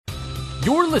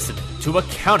You're listening to a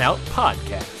Countout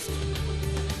Podcast.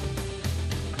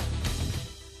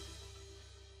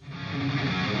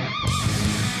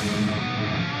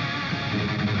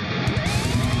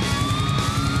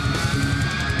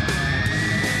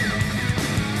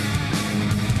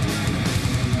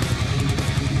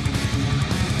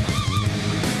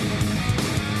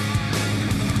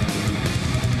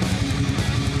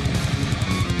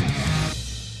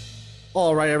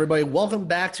 All right, everybody, welcome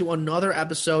back to another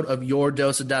episode of Your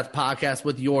Dose of Death podcast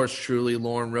with yours truly,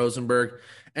 Lauren Rosenberg.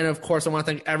 And of course, I want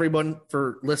to thank everyone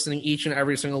for listening each and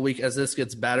every single week as this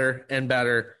gets better and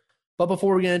better. But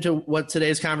before we get into what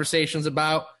today's conversation is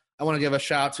about, I want to give a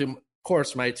shout out to, of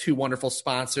course, my two wonderful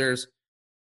sponsors.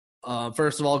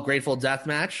 First of all, Grateful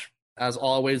Deathmatch. As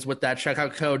always, with that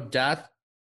checkout code DEATH,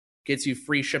 gets you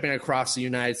free shipping across the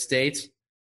United States.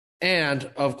 And,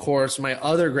 of course, my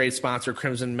other great sponsor,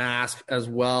 Crimson Mask, as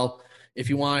well. If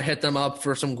you want to hit them up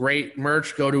for some great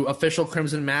merch, go to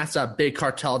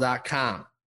officialcrimsonmask.bigcartel.com.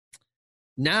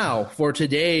 Now, for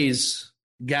today's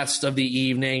guest of the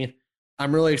evening,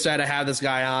 I'm really excited to have this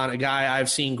guy on, a guy I've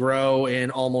seen grow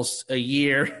in almost a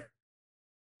year,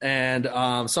 and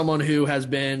someone who has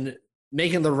been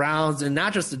making the rounds in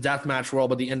not just the deathmatch world,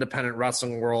 but the independent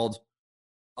wrestling world.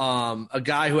 A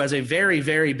guy who has a very,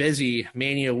 very busy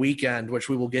Mania weekend, which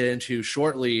we will get into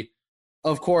shortly.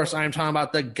 Of course, I'm talking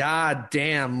about the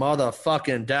goddamn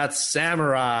motherfucking Death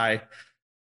Samurai,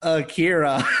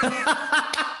 Akira.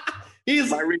 He's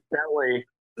my recently.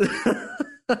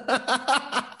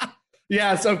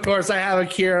 Yes, of course, I have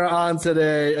Akira on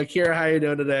today. Akira, how you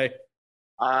doing today?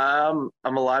 I'm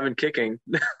alive and kicking.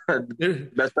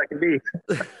 Best I can be.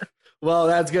 Well,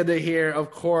 that's good to hear. Of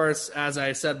course, as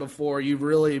I said before, you've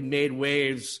really made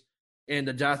waves in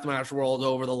the deathmatch world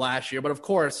over the last year, but of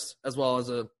course, as well as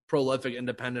a prolific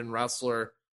independent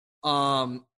wrestler.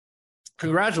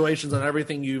 Congratulations on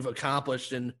everything you've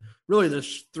accomplished in really the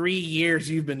 3 years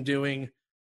you've been doing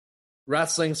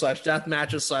wrestling / death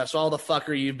matches / all the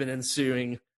fucker you've been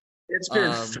ensuing. It's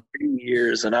been 3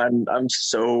 years, and I'm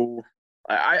so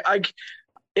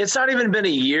it's not even been a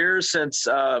year since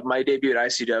my debut at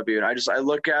ICW, and I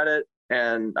look at it,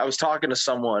 and I was talking to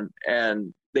someone,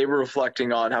 and they were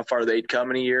reflecting on how far they'd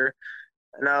come in a year,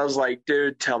 and I was like,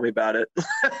 dude, tell me about it.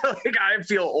 Like, I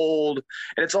feel old,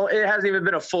 and it hasn't even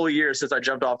been a full year since I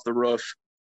jumped off the roof.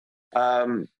 I've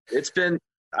only been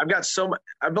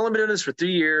doing this for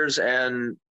 3 years,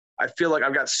 and I feel like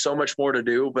I've got so much more to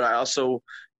do, but I also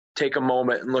take a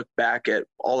moment and look back at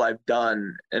all I've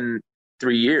done in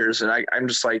 3 years, and I'm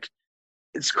just like,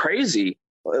 it's crazy.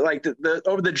 Like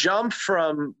the jump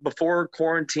from before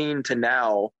quarantine to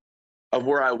now of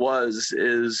where I was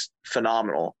is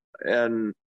phenomenal,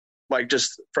 and like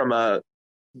just from a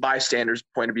bystander's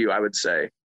point of view, I would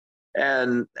say.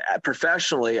 And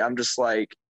professionally, I'm just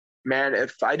like, man,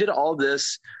 if I did all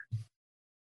this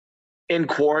in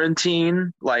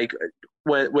quarantine, like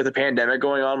with a pandemic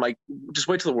going on, like just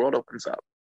wait till the world opens up.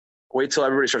 Wait till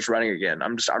everybody starts running again.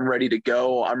 I'm ready to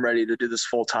go. I'm ready to do this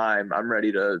full time. I'm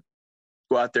ready to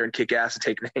go out there and kick ass and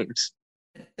take names.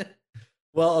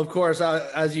 Well, of course,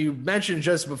 as you mentioned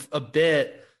just a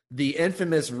bit, the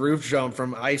infamous roof jump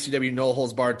from ICW No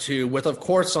Holds Barred 2 with, of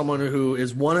course, someone who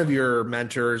is one of your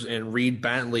mentors in Reed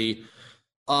Bentley.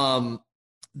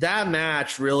 That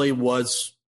match really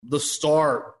was the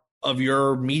start of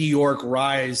your meteoric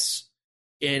rise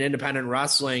in independent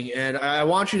wrestling. And I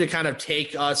want you to kind of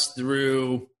take us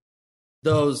through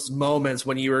those moments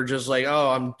when you were just like, oh,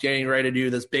 I'm getting ready to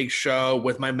do this big show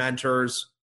with my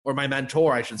mentors, or my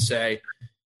mentor, I should say.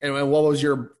 And what was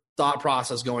your thought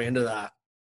process going into that?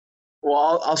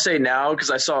 Well, I'll say now, because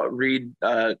I saw Reed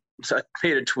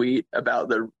made a tweet about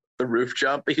the roof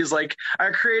jump. He's like,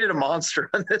 I created a monster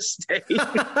on this stage.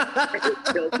 It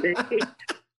killed me.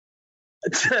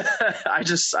 I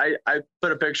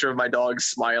put a picture of my dog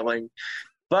smiling,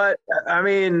 but I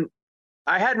mean,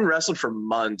 I hadn't wrestled for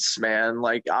months, man.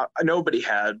 Like nobody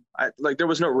had. There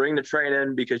was no ring to train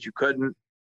in because you couldn't.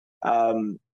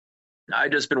 I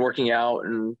just been working out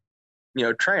and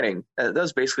training. That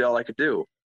was basically all I could do.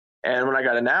 And when I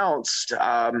got announced,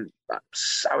 I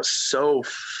was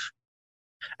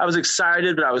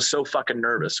excited, but I was so fucking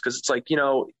nervous because it's like, you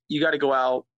got to go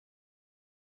out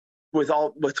with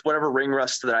whatever ring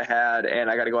rust that I had,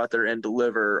 and I got to go out there and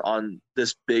deliver on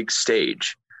this big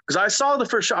stage. Because I saw the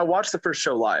first show, I watched the first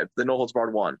show live, the No Holds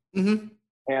Barred 1,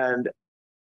 and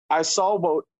I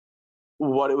saw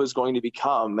what it was going to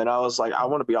become, and I was like, I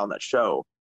want to be on that show,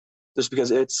 just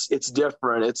because it's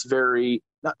different. It's very,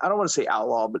 I don't want to say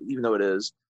outlaw, but even though it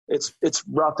is, it's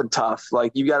rough and tough.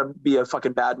 Like, you got to be a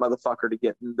fucking bad motherfucker to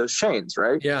get in those chains,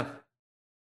 right? Yeah.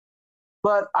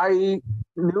 But I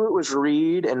knew it was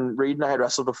Reed, and Reed and I had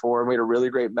wrestled before, and we had a really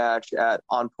great match at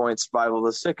On Point Survival of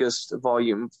the Sickest,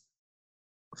 Volume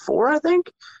 4, I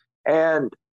think.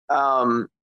 And I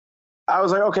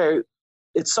was like, okay,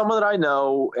 it's someone that I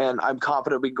know, and I'm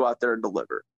confident we can go out there and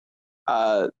deliver.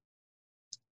 Uh,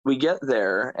 we get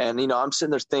there, and I'm sitting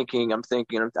there thinking, I'm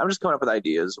just coming up with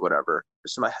ideas, whatever,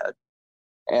 just in my head.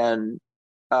 And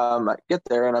I get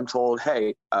there, and I'm told,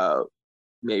 hey,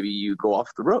 maybe you go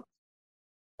off the rope.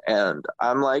 And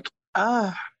I'm like,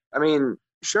 I mean,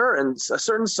 sure. And a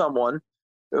certain someone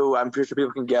who I'm pretty sure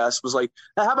people can guess was like,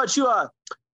 hey, how about you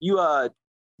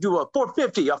do a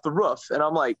 450 off the roof? And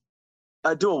I'm like,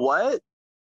 do a what?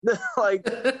 Like,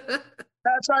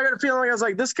 that's why I got a feeling like I was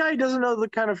like, this guy doesn't know the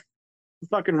kind of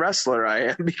fucking wrestler I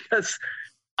am, because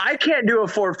I can't do a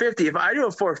 450. If I do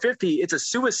a 450, it's a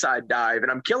suicide dive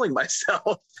and I'm killing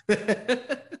myself.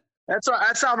 That's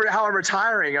how I'm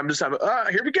retiring. I'm just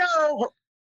here we go.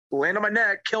 Land on my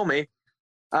neck, kill me.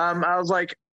 I was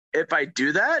like, if I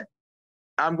do that,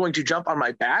 I'm going to jump on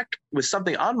my back with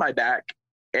something on my back,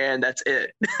 and that's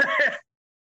it.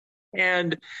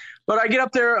 But I get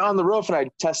up there on the roof and I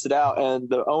test it out, and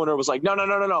the owner was like, no,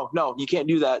 you can't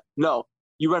do that. No,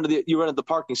 you run to the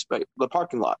parking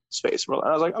lot space. And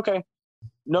I was like, okay,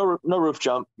 no roof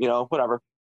jump, whatever.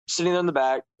 Sitting in the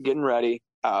back, getting ready,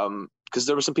 because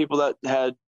there were some people that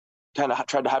had kind of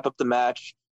tried to hype up the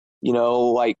match.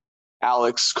 Like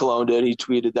Alex Colon did. He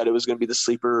tweeted that it was going to be the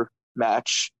sleeper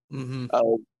match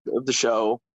of the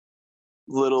show.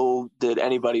 Little did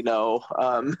anybody know.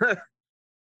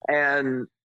 And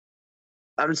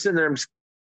I'm sitting there, I'm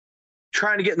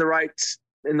trying to get in the right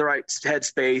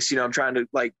headspace. I'm trying to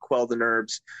like quell the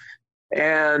nerves.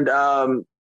 And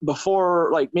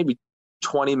before, like maybe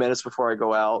 20 minutes before I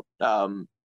go out,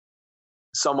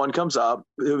 someone comes up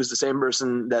who was the same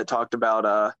person that talked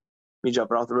about me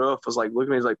jumping off the roof. Was like, look at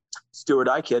me, he's like, it's do or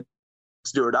die, kid.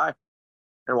 It's do or die.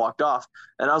 And walked off.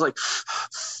 And I was like,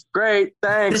 great,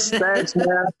 thanks, man,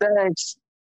 thanks.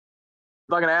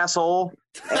 Fucking asshole.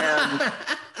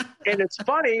 And it's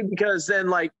funny because then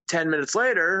like 10 minutes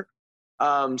later,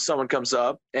 someone comes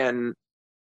up, and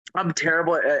I'm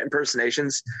terrible at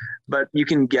impersonations, but you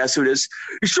can guess who it is.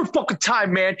 It's your fucking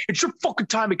time, man. It's your fucking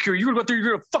time, Akira. You're gonna go out there,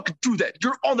 you're gonna fucking do that.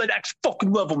 You're on the next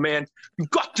fucking level, man. You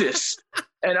got this.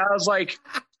 And I was like,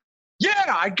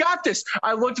 yeah, I got this.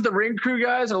 I looked at the ring crew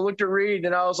guys and I looked at Reed,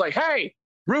 and I was like, hey,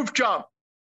 roof jump.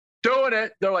 Doing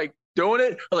it. They're like, doing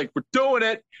it? I'm like, we're doing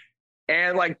it.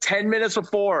 And like 10 minutes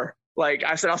before, like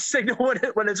I said, I'll signal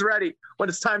when it's ready, when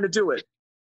it's time to do it.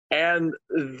 And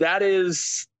that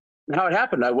is how it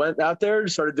happened. I went out there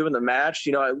and started doing the match.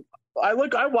 I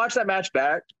watched that match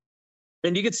back,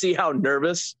 and you could see how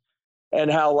nervous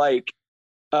and how like,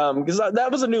 because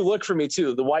that was a new look for me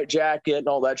too. The white jacket and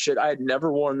all that shit. I had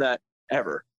never worn that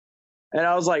ever. And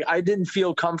I was like, I didn't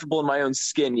feel comfortable in my own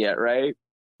skin yet. Right.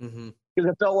 Because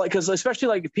it felt like, especially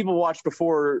like if people watched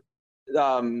before,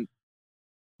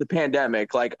 the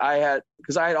pandemic, like I had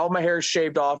all my hair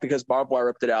shaved off because barbed wire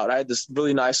ripped it out. I had this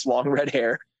really nice long red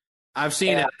hair. I've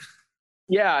seen it.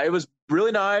 Yeah, it was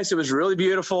really nice. It was really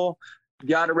beautiful.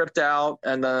 Got it ripped out,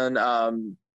 and then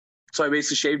so I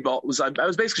basically shaved bald. I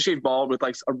was basically shaved bald with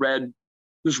like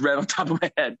just red on top of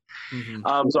my head.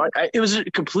 So it was a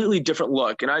completely different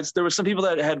look. And there were some people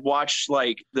that had watched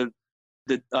like the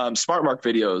Smart Mark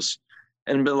videos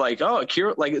and been like, oh,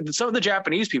 Akira, like some of the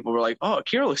Japanese people were like, oh,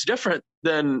 Akira looks different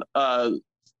than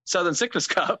Southern Sickness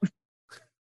Cup.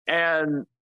 And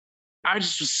I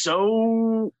just was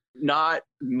so not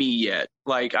me yet.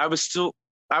 Like I was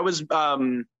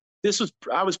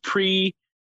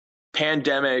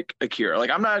pre-pandemic Akira. Like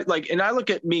I'm not like, and I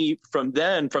look at me from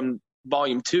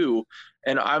Volume 2,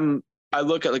 and I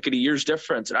look at like at a year's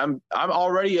difference, and I'm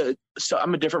already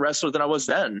I'm a different wrestler than I was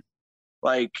then.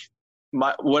 Like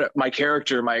my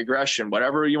character, my aggression,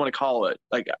 whatever you want to call it.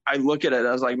 Like I look at it and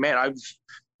I was like, man,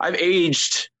 I've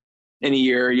aged in a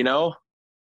year,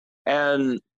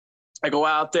 and I go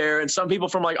out there, and some people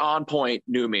from like On Point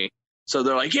knew me. So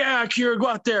they're like, yeah, Akira, go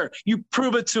out there. You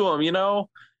prove it to them,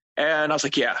 And I was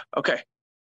like, yeah, okay.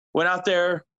 Went out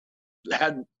there,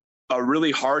 had a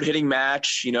really hard hitting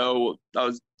match. I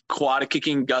was quad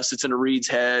kicking Gustafson to Reed's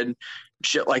head,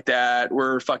 shit like that.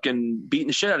 We're fucking beating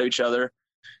the shit out of each other.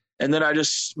 And then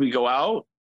we go out,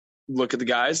 look at the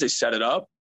guys, they set it up,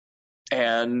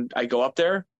 and I go up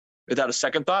there without a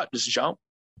second thought, just jump.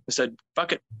 I said,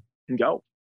 fuck it, and go.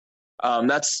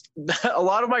 That's a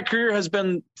lot of my career has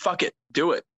been fuck it,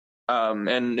 do it.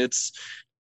 And it's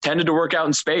tended to work out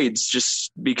in spades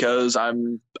just because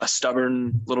I'm a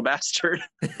stubborn little bastard.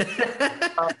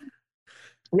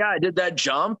 Yeah, I did that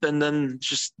jump, and then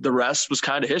just the rest was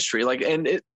kind of history.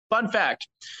 Fun fact.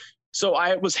 So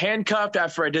I was handcuffed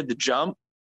after I did the jump.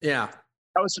 Yeah.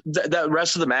 That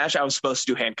rest of the match, I was supposed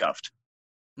to do handcuffed.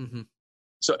 Mm-hmm.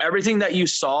 So everything that you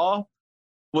saw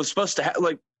was supposed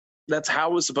to that's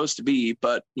how it was supposed to be.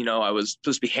 But, I was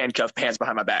supposed to be handcuffed, hands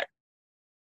behind my back.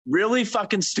 Really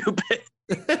fucking stupid.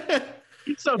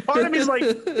 So part of me is like,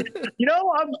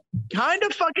 I'm kind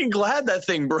of fucking glad that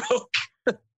thing broke.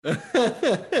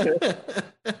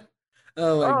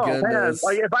 Oh my goodness.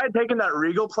 Man. Like if I had taken that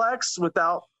Regalplex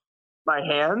without my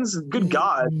hands, good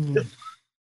God.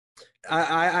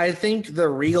 I think the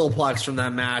Regalplex from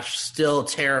that match still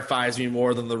terrifies me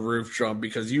more than the roof jump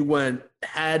because you went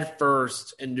head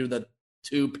first into the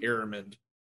tube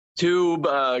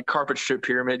carpet strip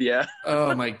pyramid, yeah.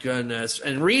 Oh my goodness.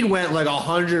 And Reed went like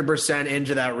 100%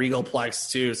 into that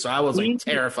Regalplex too, so I was like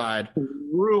terrified.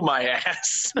 Threw my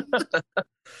ass.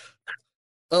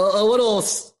 A little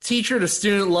teacher to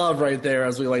student love right there,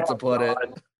 as we like to put it.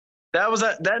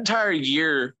 That entire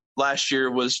year last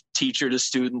year was teacher to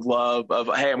student love of,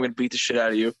 hey, I'm going to beat the shit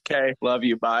out of you. Okay, love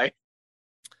you, bye.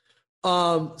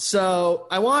 So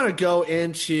I want to go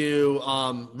into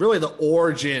really the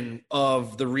origin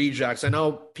of the Rejects. I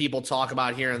know people talk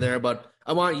about here and there, but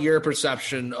I want your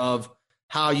perception of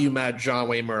how you met John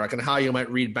Wayne Murdoch and how you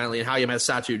met Reed Bentley and how you met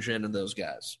Satu Jin and those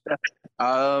guys.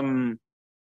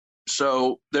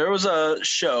 So there was a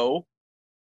show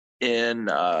in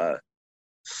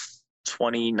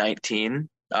 2019.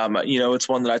 It's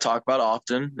one that I talk about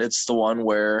often. It's the one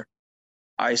where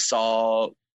I saw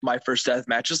my first death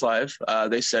matches live.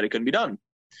 They said it couldn't be done.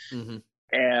 Mm-hmm.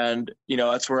 And,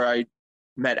 that's where I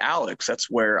met Alex. That's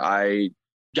where I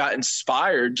got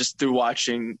inspired just through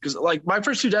watching. Because, my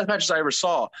first 2 death matches I ever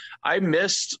saw, I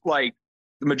missed, the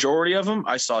majority of them.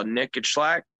 I saw Nick and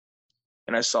Schlack,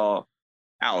 and I saw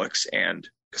Alex and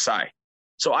Kasai.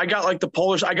 So I got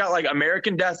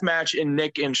American Deathmatch in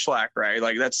Nick and Schlack, right?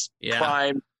 That's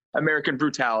prime American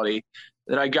brutality.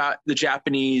 Then I got the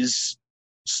Japanese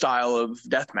style of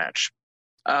deathmatch.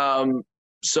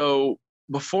 So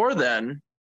before then,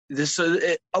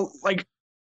 a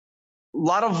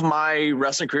lot of my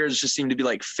wrestling careers just seemed to be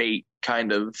like fate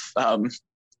kind of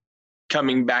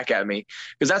coming back at me,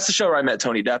 because that's the show where I met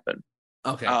Tony Deppen.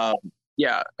 Okay.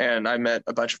 Yeah, and I met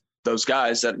a bunch of those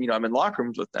guys that I'm in locker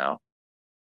rooms with now.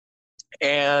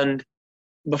 And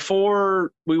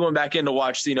before we went back in to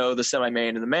watch, the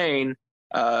semi-main and the main,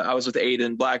 I was with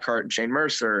Aiden Blackheart and Shane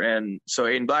Mercer. And so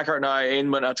Aiden Blackheart and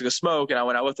Aiden went out to go smoke, and I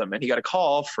went out with him. And he got a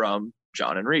call from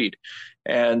John and Reed.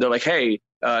 And they're like, hey,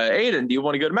 Aiden, do you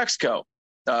want to go to Mexico?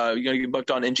 You're going to get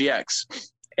booked on NGX.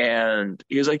 And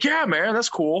he was like, yeah, man, that's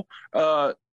cool.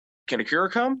 Can Akira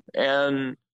come?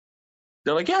 And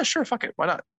they're like, yeah, sure, fuck it, why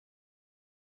not?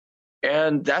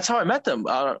 And that's how I met them.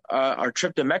 Our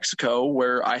trip to Mexico,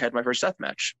 where I had my first death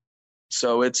match.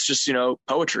 So it's just,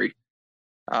 poetry.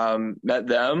 Met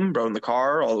them, rode in the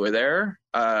car all the way there.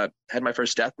 Had my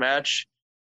first death match.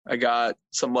 I got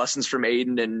some lessons from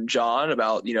Aiden and John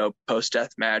about, post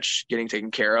death match getting taken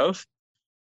care of.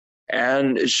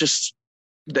 And it's just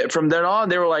that from then on,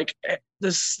 they were like,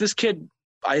 this kid,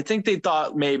 I think they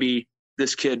thought maybe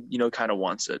this kid, kind of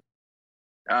wants it.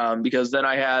 Because then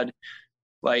I had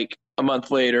a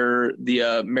month later,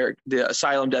 the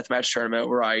Asylum Deathmatch tournament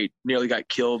where I nearly got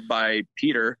killed by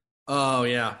Peter. Oh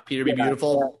yeah, Peter Be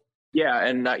Beautiful. Yeah,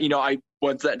 and I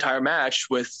went that entire match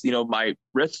with my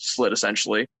wrist slit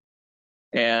essentially,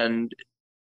 and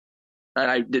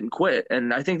I didn't quit.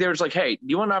 And I think they were just like, "Hey, do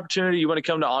you want an opportunity? You want to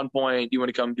come to On Point? Do you want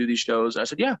to come do these shows?" And I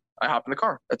said, "Yeah." I hopped in the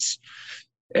car. That's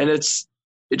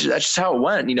just how it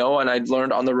went, And I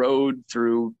learned on the road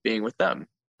through being with them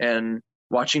and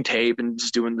watching tape and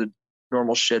just doing the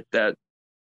normal shit that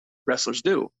wrestlers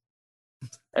do.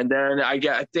 And then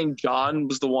I think John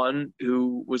was the one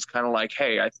who was kind of like,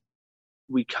 hey, I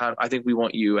think we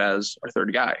want you as our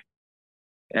third guy.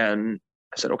 And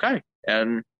I said, okay.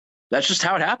 And that's just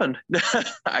how it happened.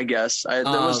 I guess there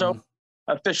was no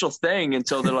official thing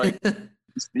until they're like,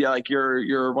 yeah,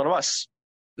 you're one of us.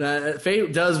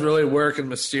 Fate does really work in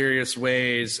mysterious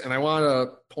ways. And I want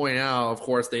to point out, of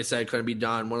course, they said it couldn't be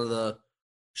done. One of the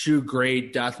true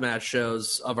great deathmatch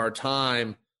shows of our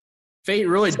time. Fate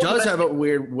really does have a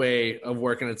weird way of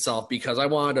working itself, because I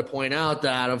wanted to point out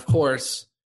that, of course,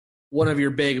 one of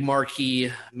your big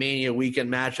marquee Mania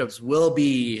weekend matchups will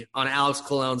be on Alex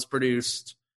Colon's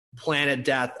produced Planet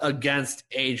Death against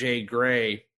AJ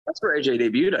Gray. That's where AJ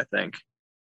debuted, I think.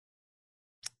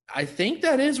 I think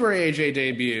that is where AJ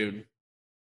debuted.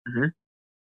 Mm-hmm.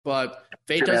 But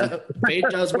Fate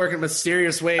does work in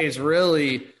mysterious ways,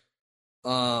 really.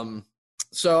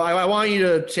 So I want you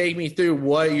to take me through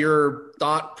what your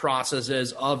thought process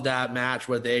is of that match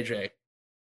with AJ.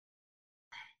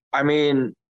 I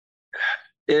mean,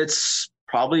 it's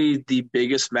probably the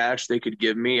biggest match they could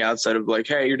give me outside of like,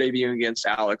 hey, you're debuting against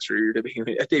Alex or you're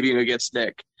debuting against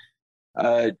Nick.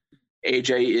 AJ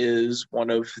is one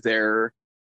of their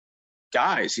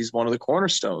guys. He's one of the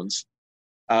cornerstones.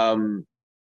 And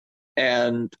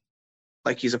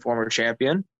like he's a former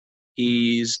champion.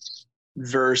 He's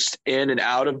versed in and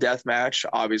out of deathmatch,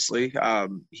 obviously. I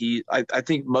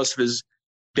think most of his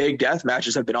big death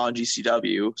matches have been on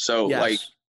GCW. So Yes.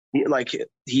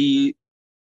 he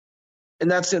and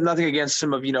that's nothing against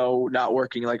him of, not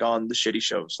working like on the shitty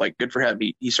shows. Like good for him.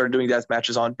 He started doing death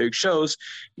matches on big shows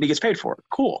and he gets paid for it.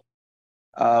 Cool.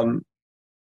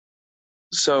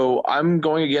 So I'm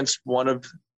going against one of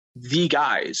the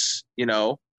guys,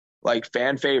 like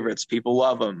fan favorites. People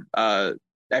love him.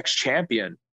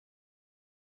 Ex-champion.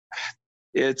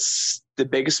 It's the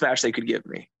biggest match they could give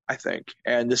me, I think.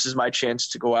 And this is my chance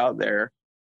to go out there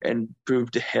and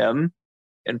prove to him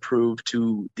and prove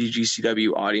to the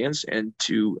GCW audience and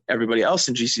to everybody else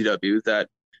in GCW that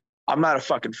I'm not a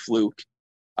fucking fluke.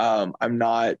 I'm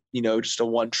not, just a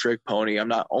one-trick pony. I'm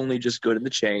not only just good in the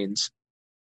chains.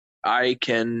 I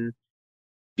can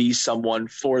be someone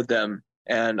for them,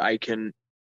 and I can,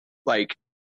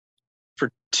 for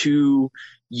 2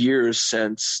 years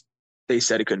since they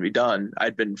said it couldn't be done,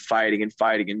 I'd been fighting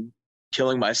and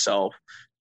killing myself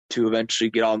to eventually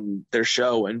get on their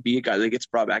show and be a guy that gets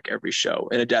brought back every show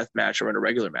in a death match or in a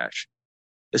regular match.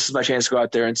 This is my chance to go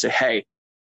out there and say, hey,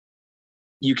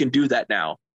 you can do that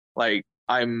now. Like,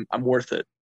 I'm worth it.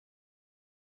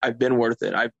 I've been worth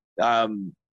it.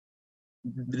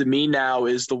 The me now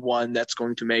is the one that's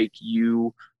going to make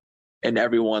you and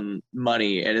everyone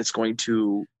money, and it's going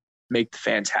to make the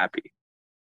fans happy.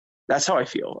 That's how I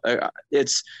feel.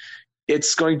 It's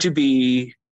going to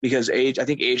be because I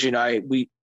think AJ and I,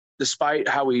 despite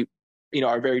how we,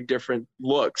 are very different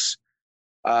looks,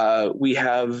 we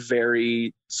have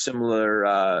very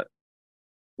similar,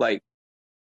 we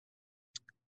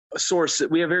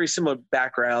have very similar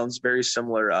backgrounds, very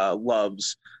similar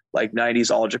loves, like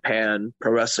 90s All Japan,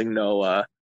 Pro Wrestling Noah,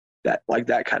 that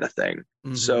kind of thing.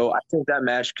 Mm-hmm. So I think that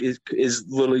match is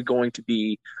literally going to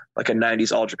be like a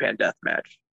 90s All Japan death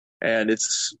match. And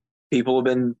people have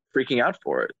been freaking out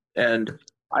for it. And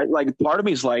part of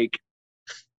me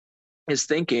is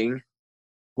thinking,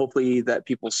 hopefully that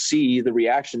people see the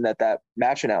reaction that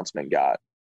match announcement got.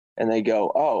 And they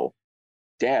go, oh,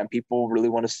 damn, people really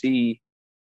want to see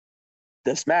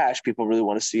this match. People really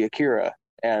want to see Akira.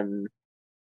 And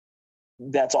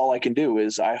that's all I can do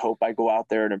is I hope I go out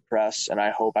there and impress, and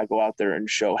I hope I go out there and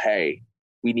show, hey,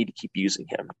 we need to keep using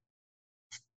him.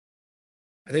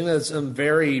 I think that's a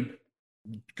very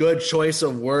good choice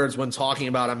of words when talking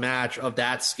about a match of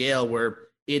that scale where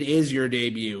it is your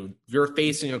debut. You're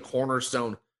facing a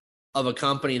cornerstone of a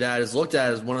company that is looked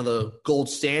at as one of the gold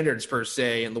standards, per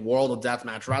se, in the world of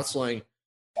deathmatch wrestling.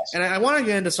 Yes. And I want to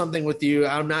get into something with you.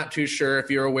 I'm not too sure if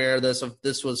you're aware of this.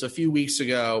 This was a few weeks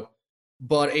ago,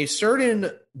 but a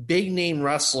certain big-name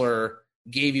wrestler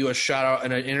gave you a shout-out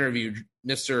in an interview.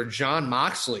 Mr. Jon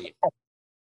Moxley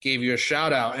gave you a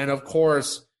shout-out. And, of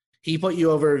course, he put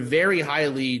you over very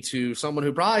highly to someone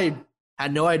who probably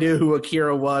had no idea who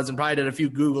Akira was and probably did a few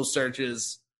Google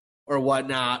searches or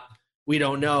whatnot. We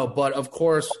don't know. But, of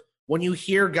course, when you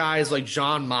hear guys like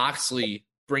Jon Moxley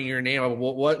bring your name up,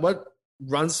 what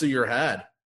runs through your head?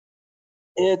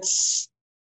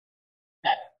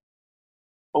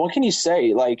 What can you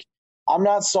say? Like, I'm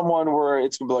not someone where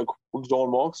it's gonna be like, well,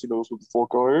 Jon Moxley knows what the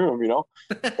fuck I am,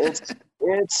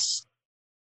 It's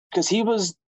because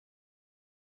he's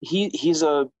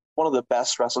one of the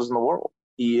best wrestlers in the world.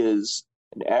 He is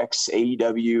an ex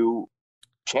AEW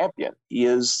champion. He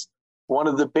is one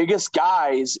of the biggest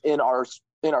guys in our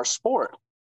sport.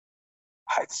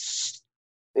 It's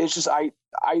just I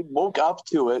woke up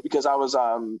to it because I was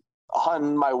on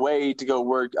my way to go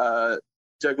work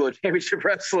Juggalo Championship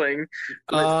Wrestling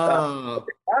with Toronto,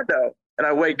 and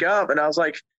I wake up and I was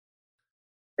like,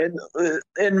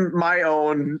 in my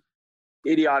own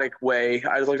idiotic way,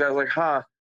 I was like, huh,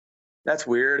 that's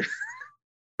weird.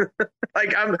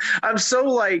 Like I'm so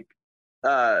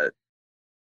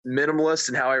minimalist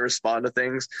in how I respond to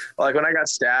things. Like when I got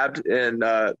stabbed in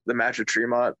the match with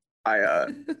Tremont, I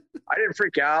didn't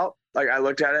freak out. Like I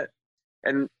looked at it,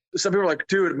 and some people were like,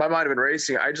 "Dude, my mind had been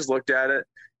racing." I just looked at it.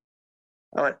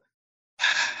 I went,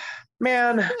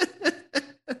 "Man,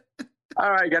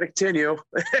 all right, got to continue."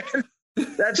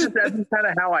 that's just kind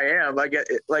of how I am. Like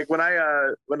when I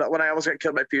almost got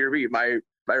killed by Peter B, my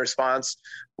response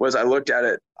was I looked at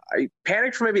it. I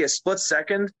panicked for maybe a split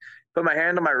second, put my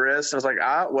hand on my wrist, and I was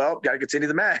like, well, got to continue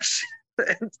the match.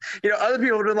 And, other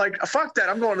people would have been like, fuck that,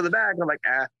 I'm going to the back. And I'm like,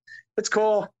 it's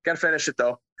cool. Got to finish it,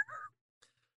 though.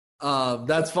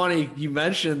 That's funny you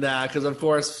mentioned that because, of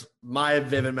course, my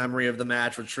vivid memory of the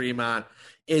match with Tremont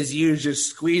is you just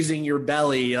squeezing your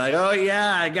belly like, oh,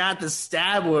 yeah, I got the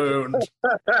stab wound.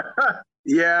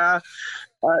 Yeah.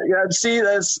 See,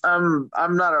 that's I'm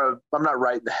not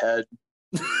right in the head.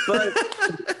 But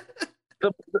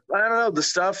I don't know, the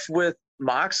stuff with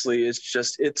Moxley is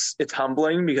just it's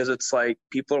humbling because it's like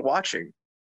people are watching.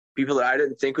 People that I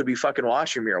didn't think would be fucking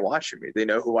watching me are watching me. They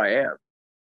know who I am.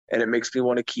 And it makes me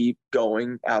want to keep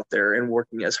going out there and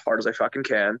working as hard as I fucking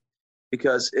can.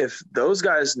 Because if those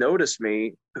guys notice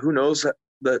me, who knows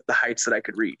the heights that I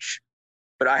could reach.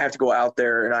 But I have to go out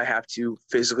there and I have to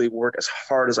physically work as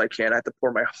hard as I can. I have to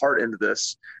pour my heart into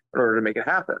this in order to make it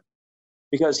happen.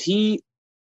 Because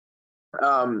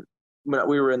when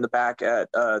we were in the back at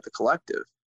the Collective,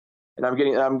 and I'm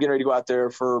getting ready to go out there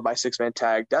for my 6-man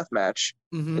tag death match,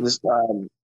 and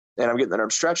I'm getting there, I'm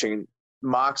stretching.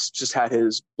 Mox just had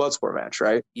his Bloodsport match,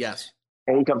 right? Yes.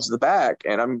 And he comes to the back,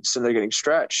 and I'm sitting there getting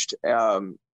stretched.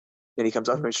 And he comes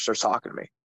up to me and starts talking to me.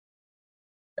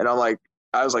 And I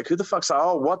was like, who the fuck's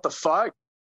what the fuck?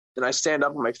 And I stand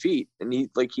up on my feet, and he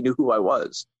knew who I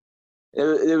was.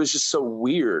 It was just so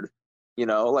weird,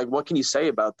 what can you say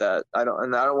about that? I don't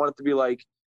want it to be like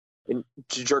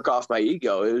to jerk off my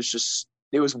ego. It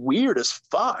was weird as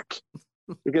fuck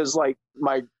because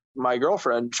my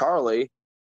girlfriend, Charlie,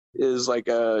 is like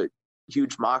a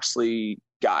huge Moxley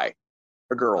guy,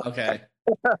 a girl. Okay.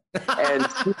 And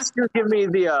she's giving me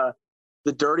the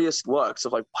dirtiest looks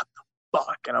of like, what the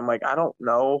fuck? And I'm like, I don't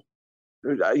know.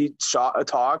 He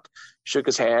talked, shook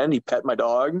his hand, he pet my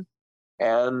dog,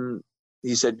 and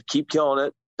he said, keep killing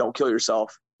it. Don't kill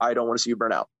yourself. I don't want to see you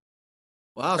burn out.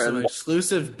 Wow, some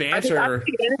exclusive banter. I didn't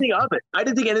think anything of it. I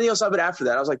didn't think anything else of it after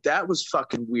that. I was like, that was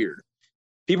fucking weird.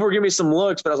 People were giving me some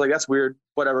looks, but I was like, that's weird.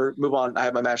 Whatever, move on. I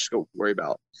have my match to go worry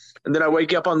about. And then I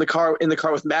wake up in the car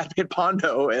with Madman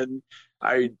Pondo, and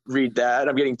I read that.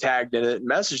 I'm getting tagged in it and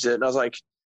messaged it, and I was like,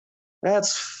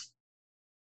 it's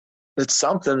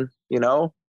something,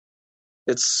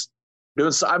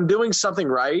 I'm doing something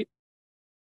right,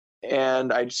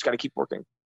 and I just got to keep working.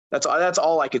 That's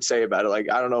all I could say about it.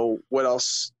 Like, I don't know what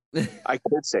else I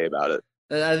could say about it.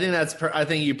 I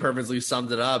think you perfectly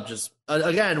summed it up. Just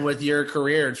again, with your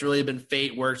career, it's really been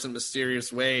fate works in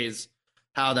mysterious ways,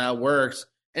 how that works.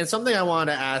 And something I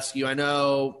wanted to ask you, I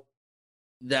know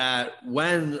that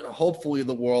when hopefully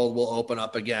the world will open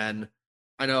up again,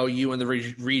 I know you and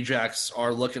the Rejects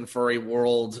are looking for a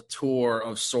world tour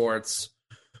of sorts.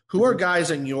 Who are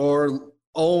guys in your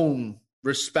own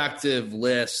respective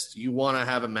list you want to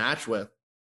have a match with?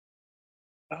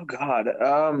 Oh God.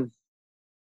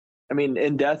 I mean,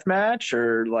 in death match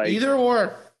or like either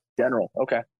or general.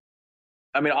 Okay.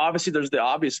 I mean, obviously there's the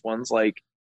obvious ones. Like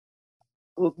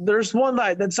there's one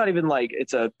that's not even like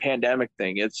it's a pandemic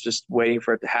thing. It's just waiting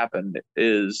for it to happen.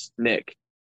 Is Nick.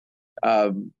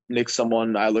 Nick's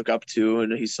someone I look up to,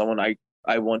 and he's someone I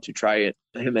want to try it.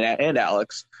 Him and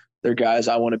Alex, they're guys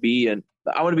I want to be, and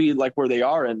I want to be like where they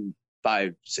are in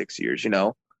 5-6 years, in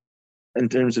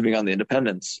terms of being on the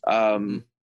independents.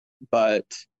 But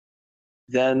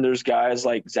then there's guys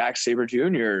like Zack Sabre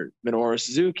Jr., Minoru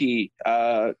Suzuki,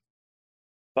 Kenta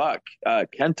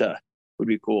would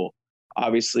be cool.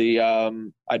 Obviously,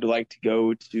 I'd like to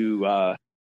go to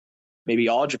maybe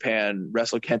All Japan,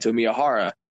 wrestle Kento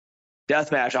Miyahara.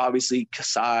 Deathmatch, obviously,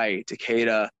 Kasai,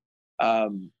 Takeda,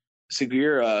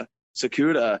 Sugiura,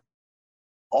 Sakuda,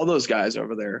 all those guys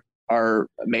over there are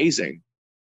amazing.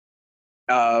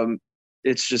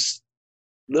 It's just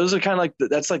those are kind of like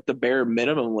that's like the bare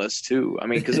minimum list too. I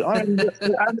mean, because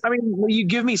when you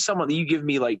give me someone, you give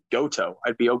me like Goto,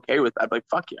 I'd be okay with that. I'd be like,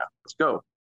 fuck yeah, let's go.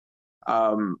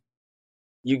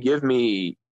 You give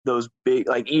me those big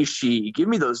like Ishii, give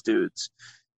me those dudes.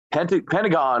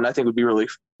 Pentagon, I think would be really,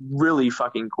 really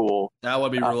fucking cool. That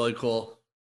would be really cool.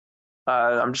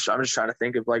 I'm just trying to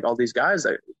think of like all these guys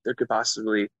that there could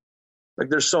possibly. Like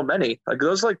there's so many. Like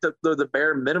those are like the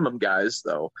bare minimum guys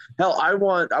though. Hell, I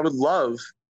would love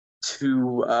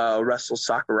to wrestle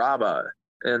Sakuraba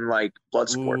in like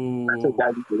Bloodsport. I think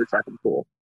that'd be really fucking cool.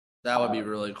 That would be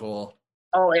really cool.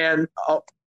 Oh, and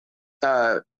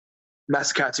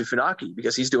Masakatsu Funaki,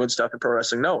 because he's doing stuff in Pro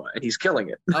Wrestling Noah and he's killing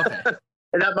it. Okay.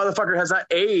 And that motherfucker has not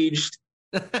aged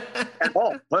at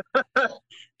all.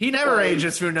 He never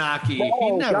ages, Funaki. Oh,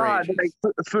 he never God. ages.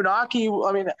 Like, Funaki,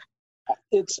 I mean,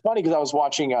 it's funny because I was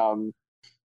watching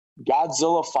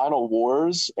Godzilla Final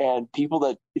Wars, and people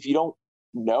that if you don't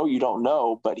no, you don't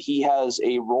know, but he has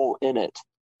a role in it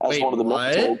as Wait, one of the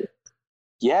what? mental.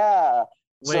 Yeah.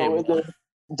 Wait,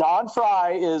 Don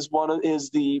Fry is like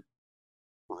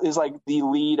the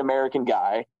lead American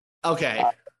guy. okay.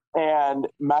 And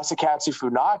Masakatsu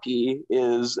Funaki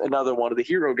is another one of the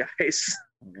hero guys.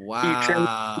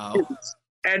 Wow.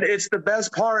 And it's the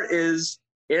best part is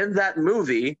in that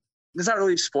movie, it's not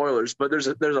really spoilers, but there's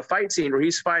a fight scene where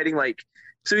he's fighting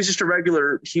so he's just a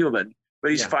regular human,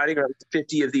 but he's fighting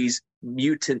 50 of these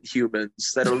mutant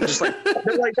humans that are just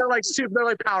they're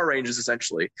like Power Rangers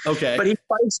essentially. Okay. But he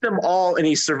fights them all and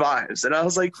he survives. And I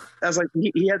was like,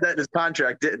 he had that in his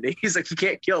contract, didn't he? He's like, you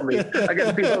can't kill me. I got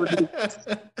to be able to do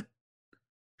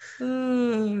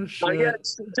yeah,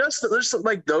 just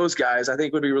like those guys, I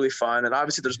think would be really fun. And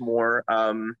obviously, there's more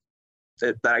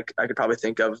that I could probably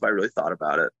think of if I really thought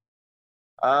about it.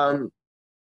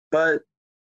 But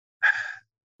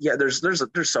yeah, there's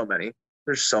so many.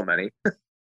 There's so many.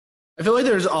 I feel like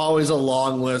there's always a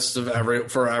long list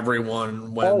for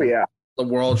everyone when the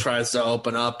world tries to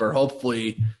open up, or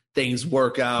hopefully things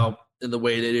work out in the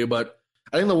way they do. But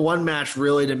I think the one match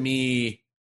really to me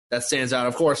that stands out,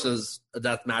 of course, as a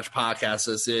deathmatch podcast,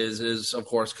 this is of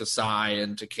course Kasai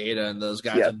and Takeda and those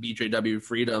guys at BJW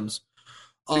Freedoms.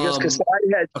 Because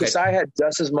Kasai had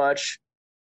just as much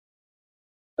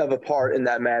of a part in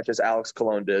that match as Alex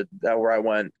Colon did, where I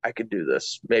went, I could do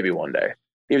this maybe one day.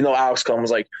 Even though Alex Colon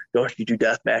was like, don't you do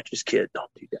death matches, kid?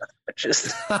 Don't do death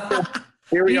matches.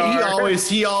 Here we are.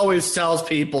 He always tells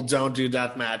people don't do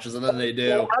death matches, and then they do.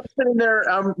 Well, I'm sitting there,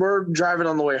 we're driving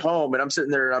on the way home, and I'm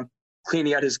sitting there, I'm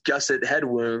cleaning out his gusset head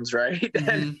wounds, right? Mm-hmm.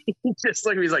 And he just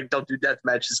he's like, don't do death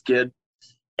matches, kid.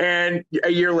 And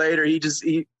a year later, he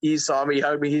saw me,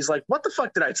 hugged me. He's like, what the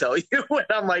fuck did I tell you? And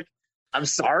I'm like, I'm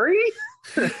sorry?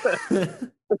 I'm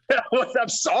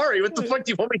sorry. What the fuck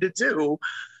do you want me to do?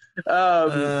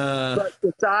 But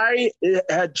Kasai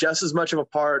had just as much of a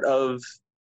part of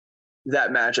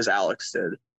that match as Alex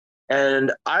did.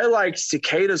 And I liked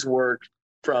Takeda's work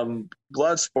from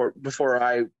Bloodsport before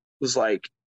I was like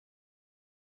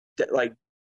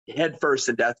head first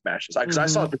in death matches. Because I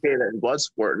saw Takeda in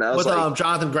Bloodsport, and I was with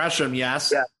Jonathan Gresham,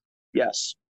 yes. Yeah,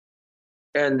 yes.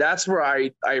 And that's where I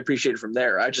appreciate it from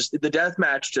there. The death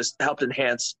match just helped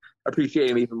enhance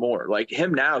appreciating him even more. Like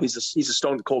him now, he's a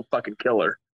stone cold fucking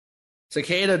killer.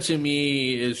 Takeda to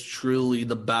me is truly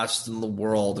the best in the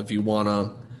world. If you want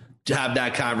to have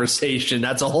that conversation,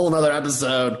 that's a whole nother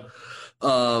episode.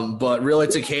 But really,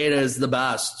 Takeda is the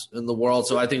best in the world.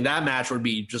 So I think that match would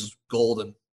be just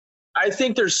golden. I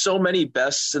think there's so many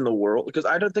bests in the world because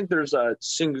I don't think there's a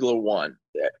singular one.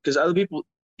 Because other people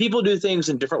do things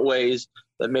in different ways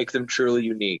that make them truly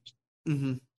unique.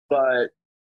 Mm-hmm. But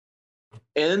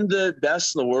in the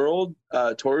best in the world,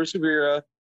 Toru Sugiura,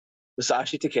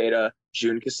 Masashi Takeda,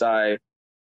 Jun Kasai,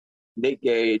 Nick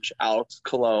Gage, Alex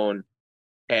Colon,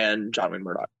 and John Wayne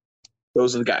Murdoch.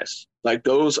 Those are the guys. Like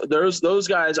those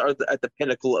guys are at the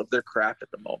pinnacle of their craft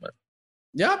at the moment.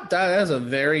 Yep, that is a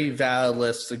very valid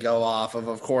list to go off of.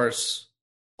 Of course,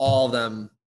 all of them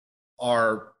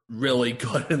are really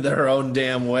good in their own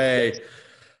damn way.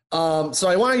 So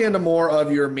I want to get into more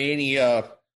of your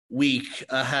Mania week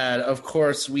ahead. Of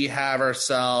course, we have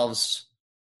ourselves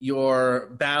your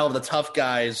Battle of the Tough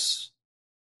Guys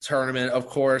tournament, of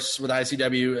course, with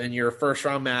ICW, and your first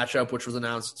round matchup, which was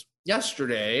announced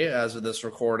yesterday as of this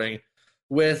recording,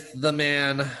 with the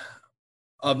man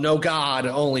of no God,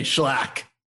 only Shlak.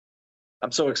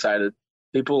 I'm so excited.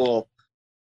 I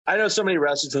know so many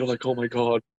wrestlers that are like, oh my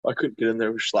God, I couldn't get in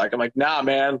there with Shlak. I'm like, nah,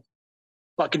 man,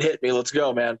 fucking hit me. Let's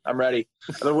go, man. I'm ready.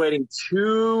 I've been waiting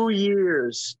 2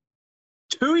 years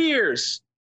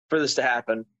for this to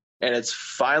happen. And it's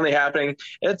finally happening.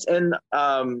 It's not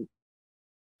going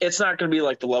to be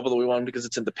like the level that we want because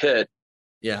it's in the pit.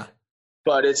 Yeah.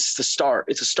 But it's the start.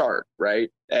 It's a start, right?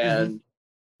 And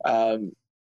I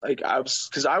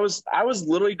was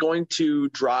literally going to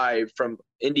drive from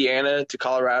Indiana to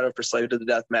Colorado for Slave to the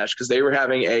Death match because they were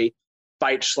having a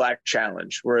fight Shlak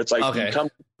challenge where it's like you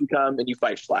come and you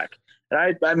fight Shlak. And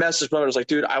I messaged him. I was like,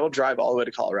 dude, I will drive all the way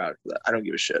to Colorado for that. I don't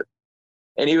give a shit.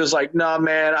 And he was like, "No,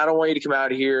 man, I don't want you to come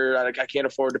out of here. I can't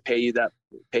afford to pay you that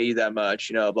much,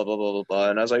 blah blah blah blah blah."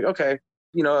 And I was like, "Okay,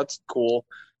 that's cool.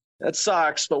 That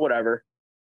sucks, but whatever."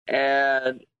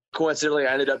 And coincidentally,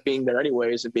 I ended up being there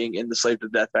anyways and being in the Slave to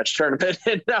the Death match tournament.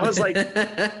 And I was like,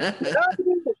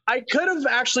 I could have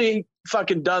actually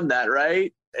fucking done that,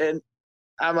 right? And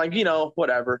I'm like,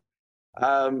 whatever.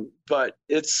 But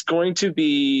it's going to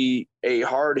be a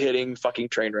hard hitting fucking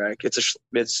train wreck. It's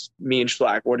me and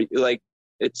Shlak. What do you like?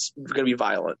 It's going to be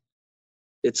violent.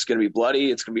 It's going to be bloody.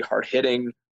 It's going to be hard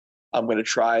hitting. I'm going to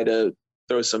try to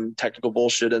throw some technical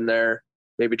bullshit in there,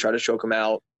 maybe try to choke him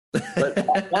out.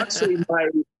 But honestly,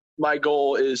 my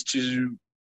goal is to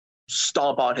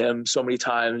stomp on him so many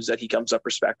times that he comes up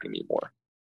respecting me more.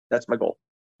 That's my goal.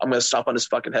 I'm going to stomp on his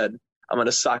fucking head. I'm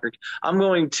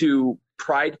going to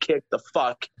pride kick the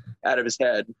fuck out of his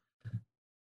head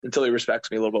until he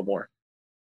respects me a little bit more.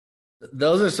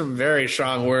 Those are some very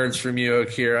strong words from you,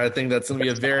 Akira. I think that's going to be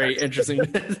a very interesting.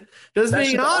 Just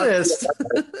being honest.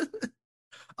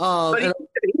 But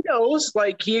he knows,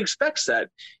 like, he expects that.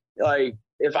 Like,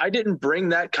 if I didn't bring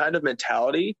that kind of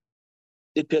mentality,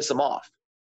 it'd piss him off.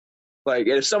 Like,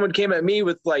 if someone came at me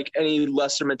with like any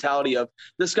lesser mentality of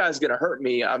this guy's gonna hurt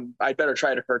me, I better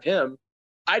try to hurt him,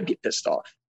 I'd get pissed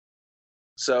off.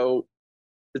 So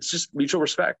it's just mutual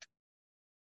respect.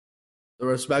 The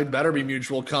respect better be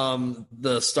mutual come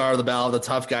the start of the Battle of the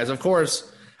Tough Guys. Of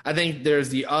course, I think there's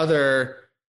the other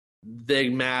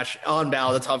big match on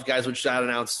Battle of the Tough Guys, which got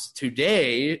announced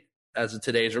today, as of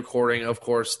today's recording. Of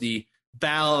course, the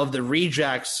Battle of the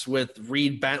Rejects with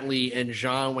Reed Bentley and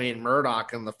John Wayne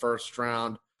Murdoch in the first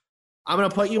round. I'm going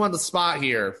to put you on the spot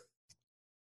here.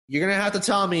 You're going to have to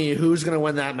tell me who's going to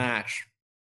win that match.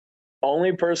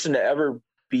 Only person to ever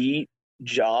beat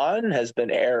John has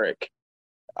been Eric.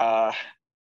 I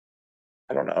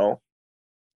don't know.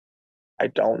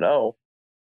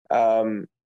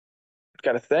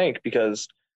 Got to think, because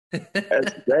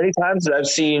as many times that I've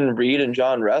seen Reed and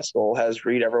John wrestle, has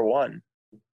Reed ever won?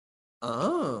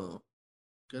 Oh,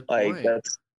 good point. Like,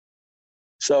 that's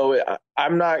so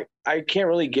I can't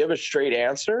really give a straight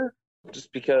answer,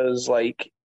 just because,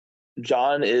 like,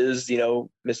 John is,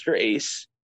 Mr. Ace.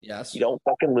 Yes. You don't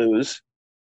fucking lose.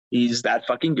 He's that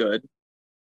fucking good.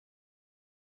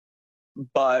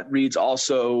 But Reed's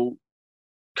also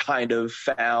kind of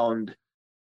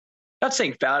not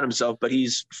saying found himself, but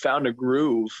he's found a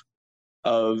groove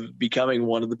of becoming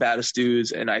one of the baddest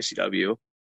dudes in ICW.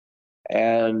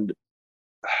 And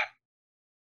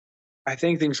I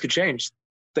think things could change.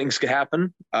 Things could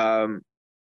happen.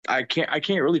 I can't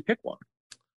really pick one,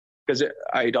 because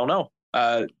I don't know.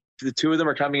 The two of them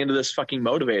are coming into this fucking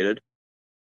motivated,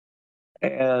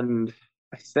 and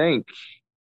I think,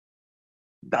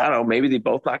 I don't know, maybe they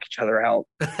both knock each other out.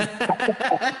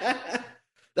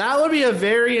 That would be a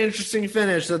very interesting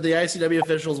finish that the ICW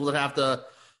officials would have to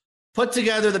put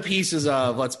together the pieces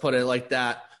of. Let's put it like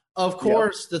that. Of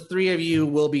course, The three of you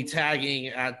will be tagging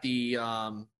at the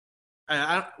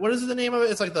what is the name of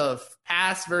it? It's like the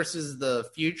past versus the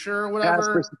future, or whatever. Past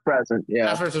versus present, yeah.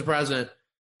 Past versus present.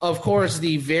 Of course,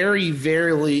 the very,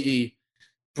 very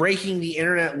breaking the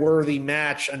internet-worthy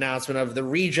match announcement of the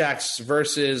Rejects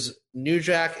versus New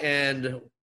Jack and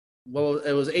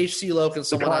it was HC Loc and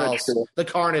someone else, the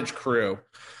Carnage Crew,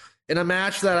 in a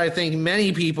match that I think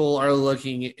many people are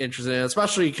looking interested in,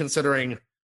 especially considering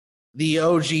the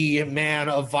OG man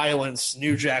of violence,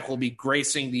 New Jack, will be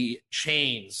gracing the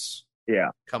chains. Yeah,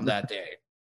 come that day.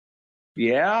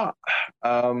 Yeah,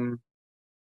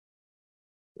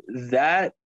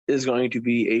 that is going to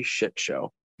be a shit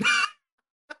show.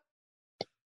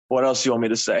 What else do you want me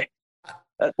to say?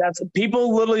 That's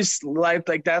people literally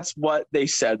like that's what they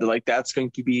said. They're like, that's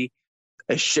going to be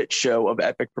a shit show of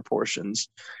epic proportions.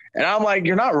 And I'm like,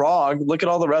 you're not wrong. Look at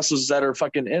all the wrestlers that are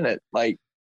fucking in it. Like,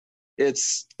 it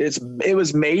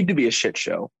was made to be a shit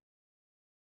show.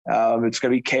 It's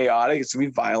going to be chaotic. It's going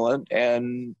to be violent,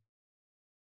 and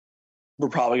we're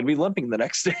probably going to be limping the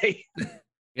next day. You're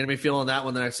going to be feeling that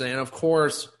one the next day. And of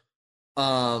course,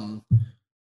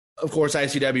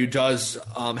 ICW does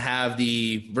have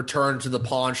the Return to the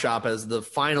Pawn Shop as the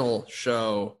final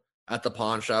show at the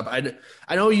Pawn Shop.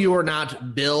 I know you are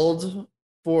not billed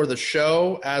for the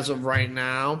show as of right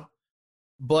now,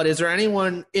 but is there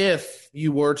anyone, if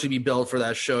you were to be billed for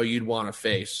that show, you'd want to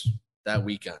face that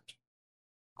weekend?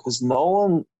 Because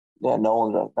Nolan's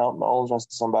wrestling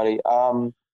somebody.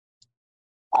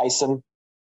 Ison.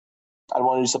 I'd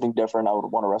want to do something different. I would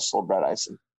want to wrestle Brett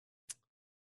Ison.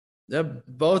 Yeah,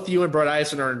 both you and Brett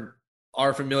Ison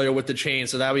are familiar with the chain,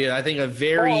 so that would be, I think, a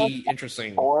very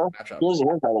interesting matchup. Here's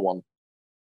another one.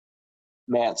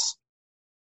 Mance.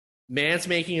 Mance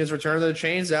making his return to the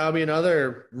chains, that would be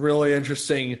another really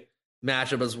interesting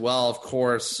matchup as well. Of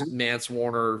course, Mance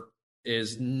Warner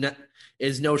is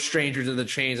no stranger to the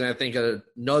chains, and I think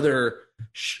another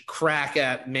crack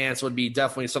at Mance would be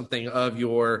definitely something of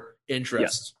your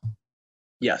interest.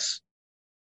 Yes.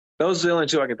 Those are the only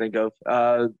two I can think of.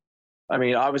 I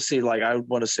mean, obviously, like, I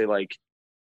want to say like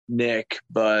Nick,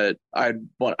 but I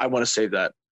want to save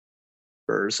that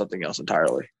for something else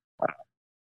entirely.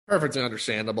 Perfectly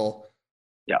understandable.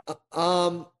 Yeah.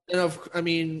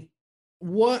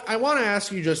 What I want to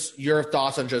ask you, just your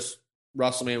thoughts on just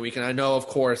WrestleMania weekend. I know, of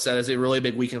course, that is a really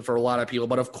big weekend for a lot of people,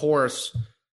 but of course,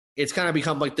 it's kind of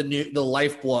become like the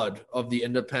lifeblood of the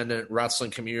independent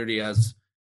wrestling community, as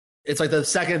it's like the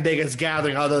second biggest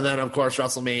gathering other than, of course,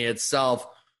 WrestleMania itself.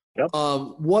 Yep.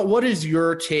 What is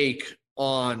your take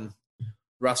on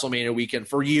WrestleMania weekend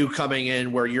for you coming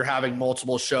in where you're having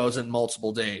multiple shows in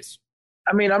multiple days?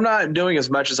 I mean, I'm not doing as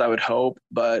much as I would hope,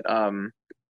 but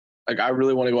like I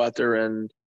really want to go out there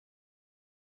and,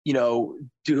 you know,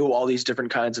 do all these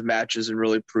different kinds of matches and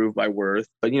really prove my worth.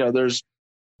 But, you know, there's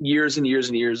years and years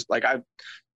and years. Like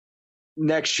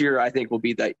next year, I think will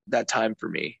be that time for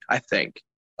me. I think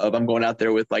I'm going out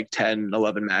there with like 10,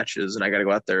 11 matches, and I got to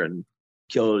go out there and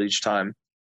kill it each time.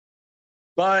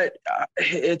 But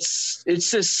it's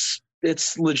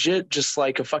legit just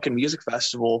like a fucking music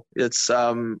festival. It's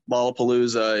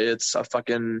Lollapalooza. It's a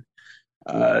fucking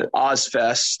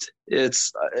Ozfest.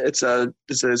 It's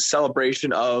a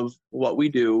celebration of what we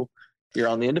do here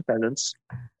on the Independence,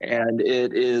 and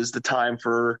it is the time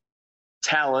for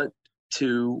talent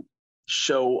to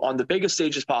show on the biggest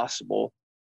stage as possible,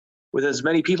 with as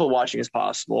many people watching as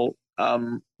possible,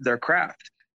 their craft.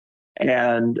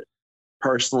 And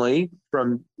personally,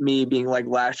 from me being like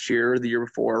last year or the year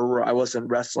before, where I wasn't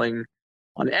wrestling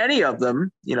on any of them,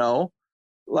 you know,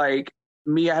 like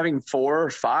me having 4 or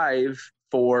 5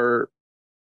 for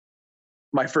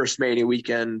my first Mania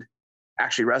weekend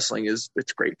actually wrestling it's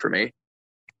great for me.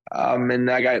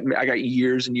 And I got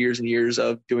years and years and years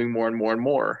of doing more and more and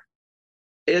more.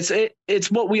 It's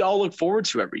what we all look forward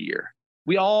to every year.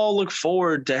 We all look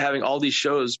forward to having all these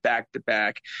shows back to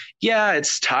back. Yeah,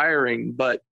 it's tiring,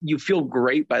 but you feel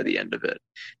great by the end of it.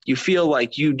 You feel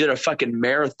like you did a fucking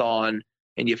marathon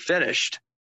and you finished.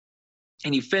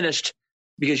 And you finished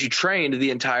because you trained the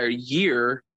entire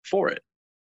year for it.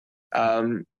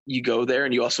 You go there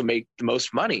and you also make the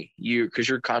most money because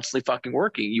you're constantly fucking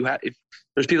working. If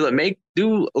there's people that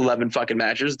do 11 fucking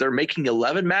matches, they're making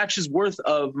 11 matches worth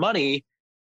of money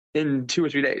in 2 or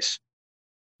 3 days.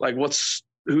 Like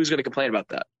who's going to complain about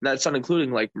that? And that's not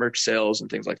including like merch sales and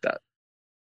things like that.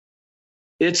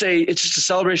 It's just a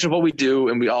celebration of what we do,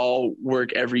 and we all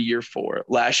work every year for it.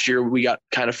 Last year we got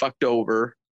kind of fucked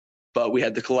over, but we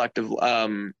had the collective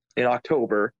in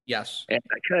October. Yes. And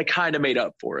I kind of made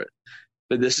up for it.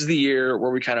 But this is the year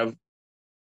where we kind of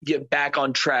get back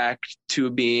on track to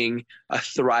being a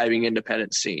thriving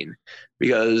independent scene,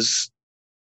 because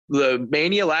the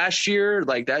Mania last year,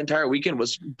 like that entire weekend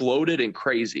was bloated and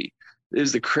crazy. It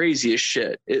was the craziest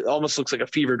shit. It almost looks like a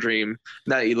fever dream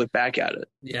now that you look back at it.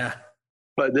 Yeah.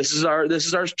 But this is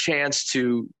our chance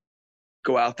to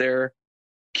go out there,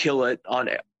 kill it on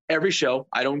every show.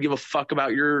 I don't give a fuck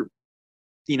about your,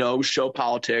 show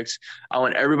politics. I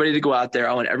want everybody to go out there.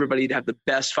 I want everybody to have the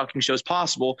best fucking shows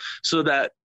possible, so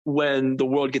that when the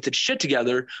world gets its shit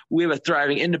together, we have a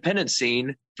thriving independent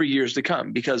scene for years to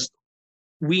come, because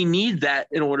we need that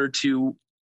in order to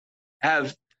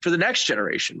have for the next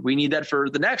generation. We need that for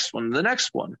the next one, the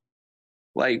next one.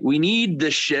 Like, we need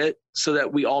this shit so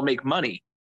that we all make money.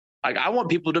 Like, I want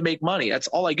people to make money. That's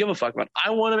all I give a fuck about. I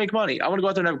want to make money. I want to go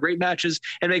out there and have great matches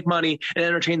and make money and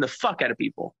entertain the fuck out of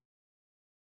people.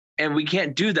 And we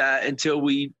can't do that until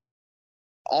we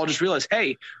all just realize,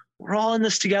 hey, we're all in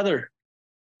this together.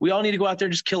 We all need to go out there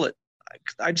and just kill it.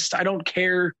 I don't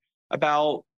care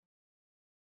about,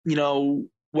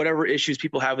 whatever issues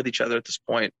people have with each other at this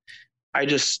point.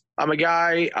 I'm a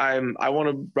guy. I want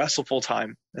to wrestle full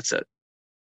time. That's it.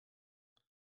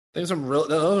 I think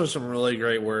those are some really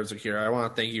great words, Akira. I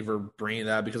want to thank you for bringing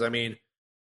that, because, I mean,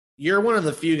 you're one of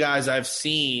the few guys I've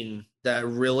seen that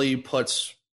really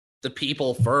puts the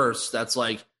people first. That's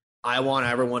like, I want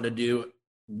everyone to do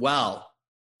well.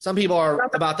 Some people are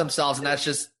about themselves, and that's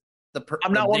just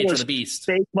I'm not one of those beast.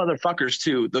 Fake motherfuckers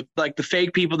too. The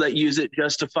fake people that use it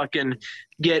just to fucking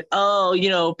get,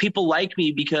 people like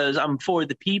me because I'm for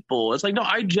the people. It's like, no,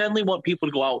 I genuinely want people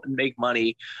to go out and make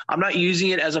money. I'm not using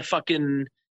it as a fucking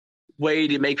way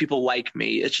to make people like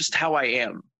me. It's just how I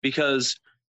am, because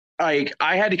I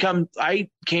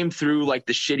came through like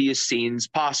the shittiest scenes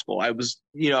possible. I was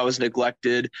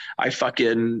neglected.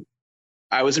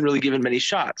 I wasn't really given many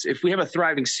shots. If we have a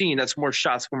thriving scene, that's more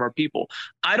shots for more people.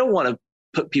 I don't want to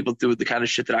put people through the kind of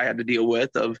shit that I had to deal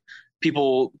with, of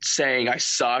people saying I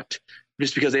sucked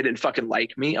just because they didn't fucking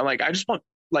like me. I'm like, I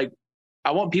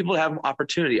want people to have an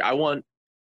opportunity. I want,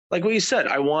 like what you said,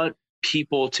 I want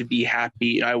people to be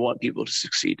happy, and I want people to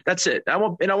succeed. That's it. I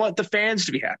want the fans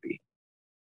to be happy.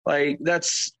 Like,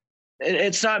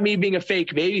 it's not me being a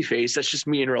fake baby face. That's just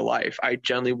me in real life. I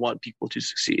generally want people to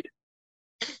succeed.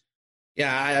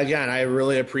 Yeah, I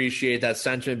really appreciate that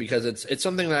sentiment, because it's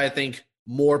something that I think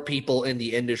more people in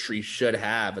the industry should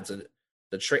have.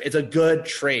 It's a good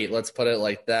trait. Let's put it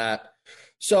like that.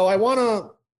 So I want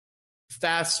to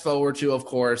fast forward to, of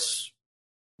course,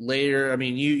 later. I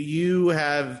mean, you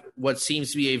have what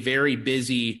seems to be a very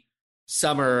busy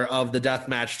summer of the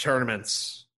deathmatch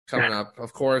tournaments coming up.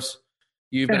 Of course,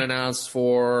 you've been announced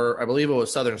for, I believe it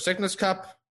was Southern Sickness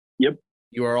Cup. Yep.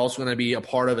 You are also going to be a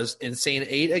part of Insane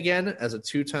 8 again as a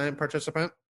 2-time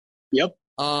participant. Yep.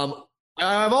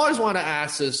 I've always wanted to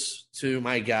ask this to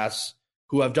my guests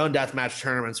who have done deathmatch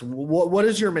tournaments. What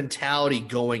is your mentality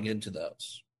going into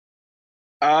those?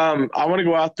 I want to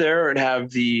go out there and have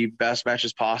the best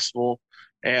matches possible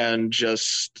and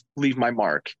just leave my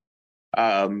mark.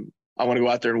 I want to go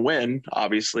out there and win,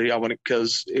 obviously.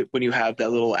 Because when you have that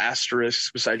little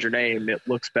asterisk beside your name, it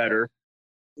looks better.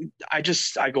 I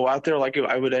go out there like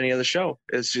I would any other show.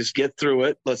 It's just get through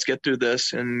it. Let's get through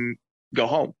this and go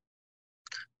home.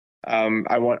 I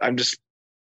don't want to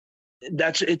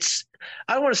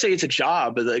say it's a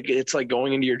job, but it's like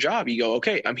going into your job. You go,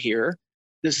 okay, I'm here.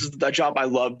 This is the job I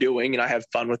love doing and I have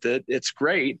fun with it. It's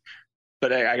great,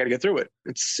 but I got to get through it.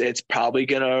 It's probably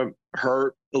going to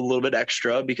hurt a little bit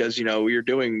extra because, you're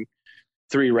doing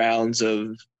 3 rounds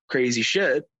of crazy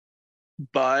shit,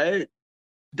 but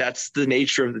that's the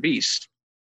nature of the beast.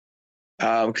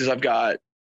 Because I've got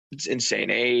Insane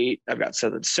 8, I've got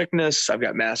Southern Sickness, I've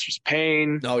got Masters of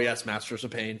Pain. Oh, yes, Masters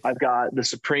of Pain. I've got the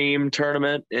Supreme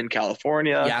tournament in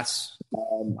California. Yes.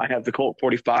 I have the Colt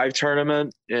 45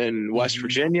 tournament in West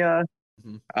Virginia.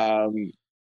 Mm-hmm.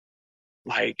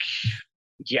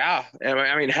 Yeah.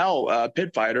 I mean, hell,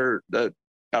 Pit Fighter, the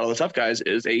Battle of the Tough Guys,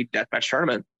 is a deathmatch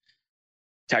tournament.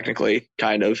 Technically,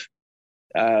 kind of.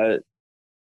 You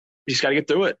just got to get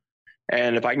through it.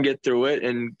 And if I can get through it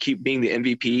and keep being the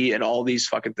MVP and all these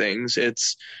fucking things,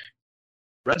 it's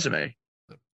resume.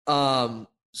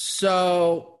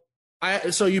 So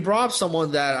you brought up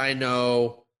someone that I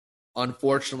know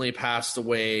unfortunately passed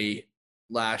away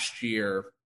last year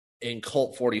in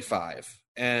Colt 45.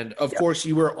 And of course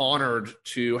you were honored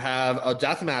to have a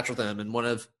death match with him in one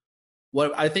of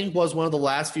what I think was one of the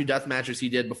last few death matches he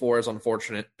did before his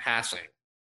unfortunate passing,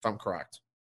 if I'm correct.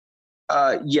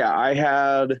 Yeah, I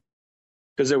had,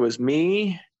 because it was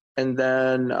me, and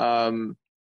then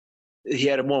he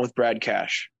had one with Brad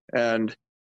Cash, and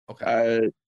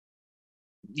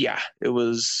yeah, it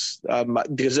was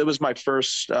because it was my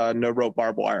first no rope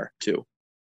barbed wire too,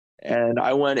 and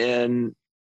I went in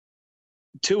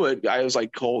to it. I was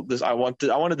like, Colt, I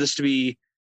wanted this to be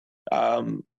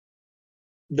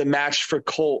the match for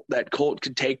Colt that Colt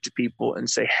could take to people and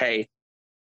say, hey,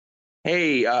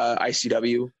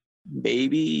 ICW,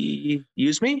 maybe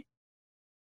use me.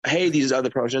 Hey, these other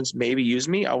promotions, maybe use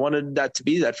me. I wanted that to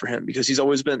be that for him because he's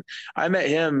always been. I met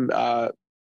him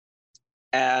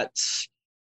at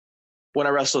when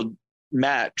I wrestled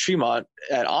Matt Tremont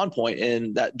at On Point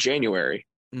in that January,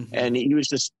 and he was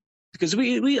just because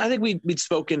I think we'd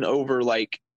spoken over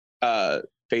like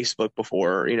Facebook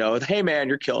before, hey man,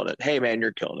 you're killing it. Hey man,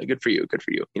 you're killing it. Good for you.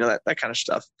 That kind of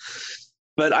stuff.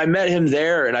 But I met him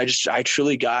there, and I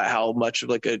truly got how much of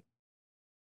like a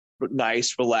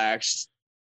nice, relaxed,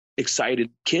 excited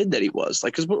kid that he was.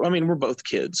 Like, because we're both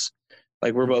kids,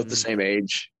 like we're both the same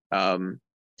age, and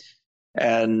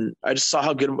I just saw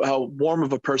how warm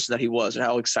of a person that he was, and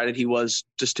how excited he was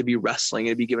just to be wrestling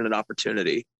and be given an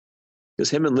opportunity. Because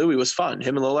him and Louie was fun.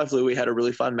 Him and Low Life Louie had a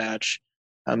really fun match.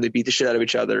 They beat the shit out of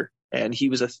each other, and he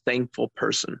was a thankful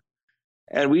person.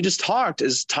 And we just talked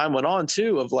as time went on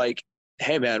too, of like,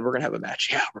 hey man, we're gonna have a match.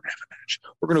 Yeah, we're gonna have a match.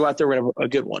 We're gonna go out there. We're gonna have a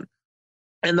good one.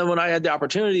 And then when I had the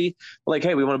opportunity, like,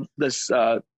 hey, we want this.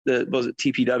 Was it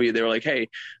TPW? They were like, hey,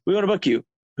 we want to book you.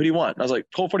 Who do you want? And I was like,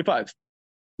 Colt 45,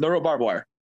 no rope barbed wire.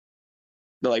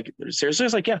 They're like, seriously? I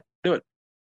was like, yeah, do it.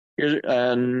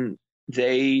 And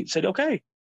they said, okay.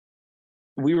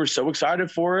 We were so excited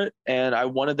for it, and I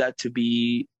wanted that to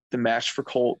be the match for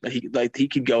Colt that he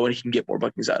could go and he can get more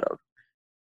bookings out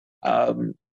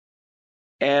of.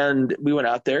 And we went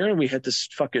out there and we had this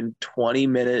fucking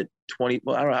 20-minute, well,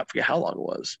 I don't know, I forget how long it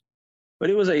was, but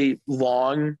it was a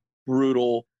long,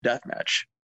 brutal death match.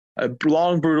 A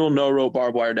long, brutal, no rope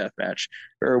barbed wire death match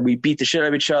where we beat the shit out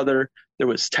of each other. There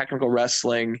was technical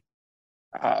wrestling.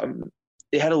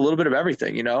 It had a little bit of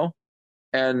everything,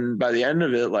 And by the end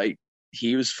of it, like,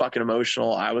 he was fucking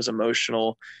emotional. I was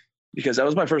emotional because that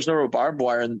was my first no rope barbed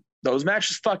wire, and those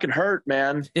matches fucking hurt,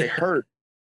 man. They hurt.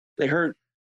 They hurt.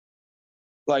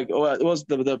 Like, it was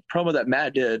the promo that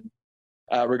Matt did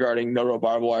regarding no rope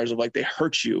barbed wires of like they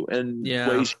hurt you in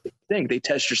ways you think. They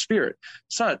test your spirit.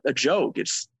 It's not a joke.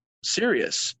 It's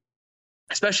serious,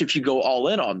 especially if you go all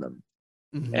in on them.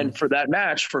 And for that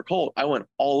match for Colt, I went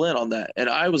all in on that, and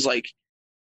I was like,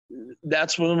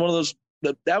 that's one of those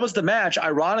that was the match,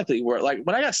 ironically, where like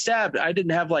when I got stabbed, I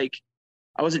didn't have like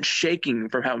I wasn't shaking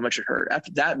from how much it hurt.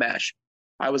 After that match,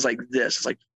 I was like this. It's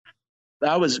like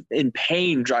I was in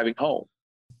pain driving home.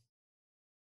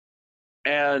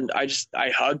 And I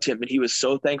hugged him, and he was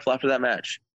so thankful after that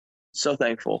match. So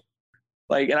thankful.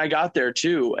 Like, and I got there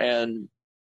too, and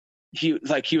he was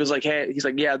like, hey, he's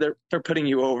like, yeah, they're putting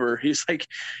you over. He's like,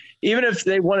 even if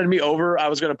they wanted me over, I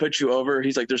was gonna put you over.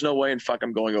 He's like, there's no way in fuck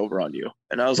I'm going over on you.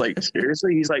 And I was like,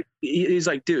 seriously? He's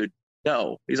like, dude,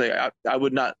 no. He's like, I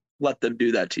would not let them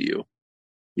do that to you.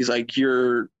 He's like,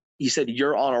 he said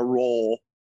you're on a roll,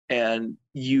 and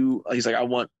he's like, I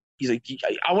want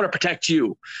to protect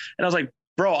you. And I was like,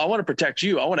 bro, I want to protect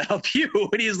you. I want to help you.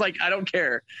 And he's like, I don't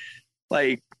care.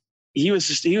 Like, he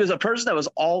was a person that was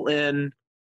all in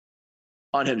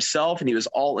on himself, and he was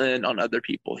all in on other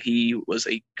people. He was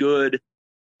a good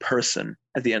person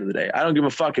at the end of the day. I don't give a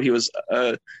fuck if he was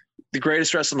the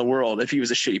greatest wrestler in the world, if he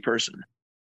was a shitty person.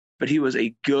 But he was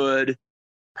a good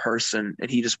person,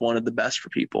 and he just wanted the best for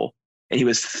people. And he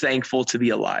was thankful to be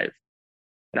alive.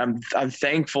 And I'm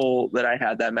thankful that I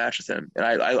had that match with him. And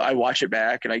I watch it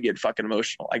back, and I get fucking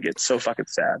emotional. I get so fucking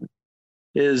sad.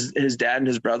 His dad and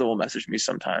his brother will message me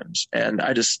sometimes, and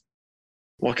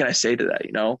what can I say to that?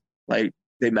 You know, like,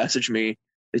 they message me,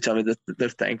 they tell me that they're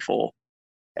thankful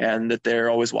and that they're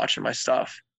always watching my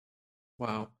stuff.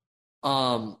 Wow.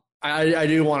 I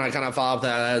do want to kind of follow up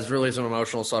that as really some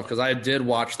emotional stuff, because I did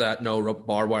watch that no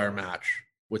barbed wire match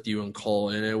with you and Cole,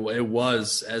 and it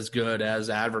was as good as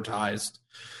advertised.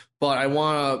 But I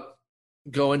want to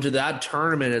go into that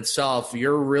tournament itself.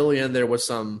 You're really in there with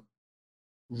some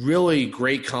really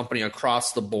great company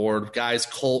across the board. Guys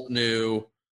Colt knew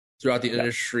throughout the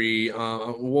industry.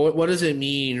 What does it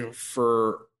mean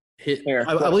for his,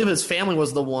 I believe his family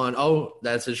was the one. Oh,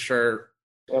 that's his shirt.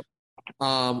 Yep.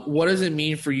 What does it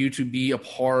mean for you to be a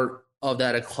part of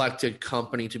that eclectic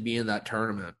company, to be in that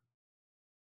tournament?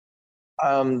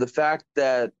 The fact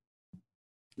that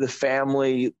the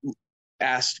family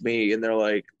asked me, and they're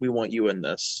like, we want you in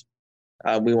this.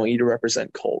 We want you to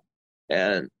represent Colt.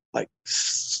 And like,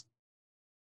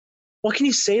 what can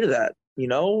you say to that? You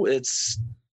know,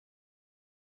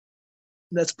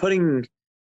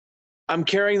 I'm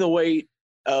carrying the weight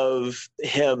of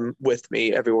him with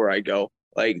me everywhere I go.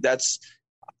 Like,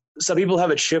 some people have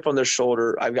a chip on their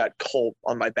shoulder. I've got Colt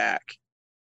on my back.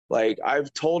 Like,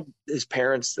 I've told his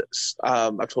parents this.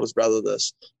 I've told his brother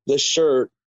this. This shirt,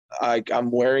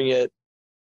 I'm wearing it.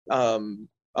 I'm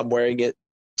wearing it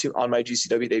on my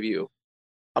GCW debut.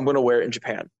 I'm going to wear it in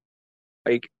Japan.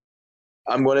 Like,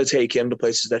 I'm going to take him to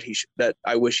places that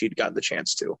I wish he'd gotten the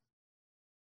chance to.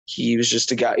 He was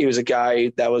just a guy. He was a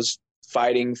guy that was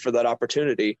fighting for that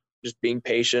opportunity, just being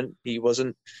patient. He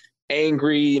wasn't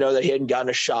angry, you know, that he hadn't gotten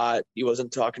a shot. He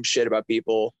wasn't talking shit about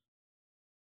people.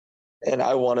 And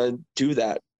I want to do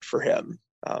that for him.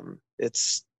 It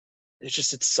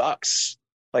sucks.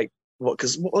 Like, well,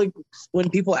 because like when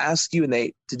people ask you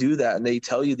to do that, and they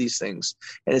tell you these things,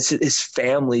 and it's his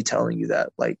family telling you that,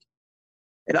 like,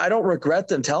 and I don't regret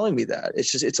them telling me that.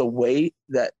 It's a weight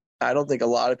that I don't think a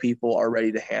lot of people are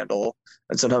ready to handle.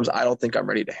 And sometimes I don't think I'm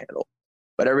ready to handle.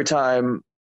 But every time,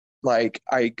 like,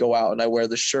 I go out and I wear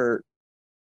the shirt,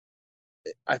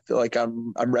 I feel like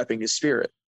I'm repping his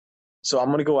spirit. So I'm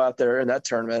going to go out there in that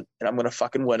tournament, and I'm going to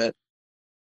fucking win it.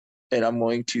 And I'm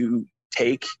going to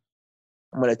take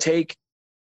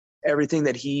everything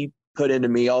that he put into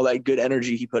me, all that good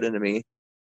energy he put into me,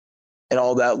 and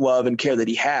all that love and care that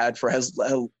he had for as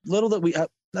little that we have,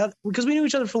 because we knew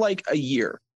each other for like a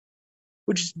year,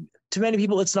 which to many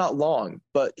people, it's not long,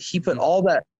 but he put all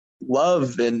that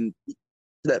love and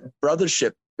that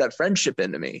brothership, that friendship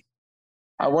into me.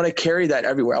 I want to carry that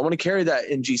everywhere. I want to carry that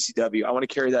in GCW. I want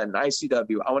to carry that in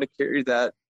ICW. I want to carry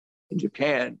that in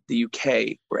Japan, the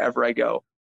UK, wherever I go.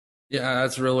 Yeah,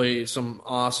 that's really some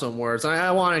awesome words.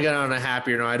 I want to get on a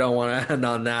happier note. I don't want to end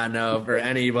on that note for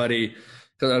anybody.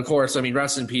 Because, of course, I mean,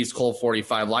 rest in peace, Colt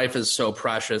 45. Life is so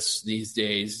precious these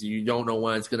days. You don't know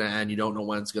when it's going to end. You don't know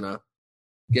when it's going to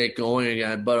get going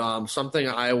again. But something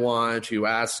I wanted to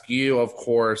ask you, of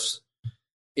course,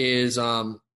 is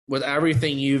with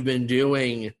everything you've been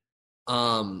doing,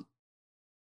 what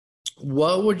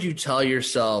would you tell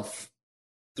yourself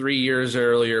 3 years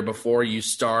earlier before you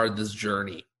started this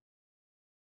journey?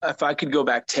 If I could go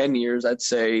back 10 years, I'd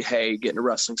say, hey, get into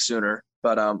wrestling sooner.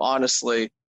 But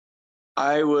honestly,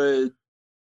 I would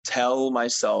tell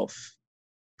myself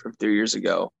from 3 years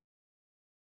ago,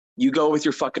 you go with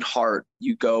your fucking heart.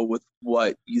 You go with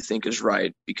what you think is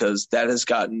right, because that has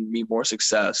gotten me more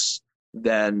success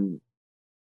than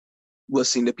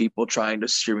listening to people trying to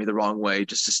steer me the wrong way,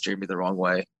 just to steer me the wrong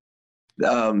way.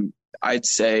 I'd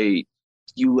say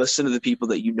you listen to the people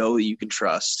that you know that you can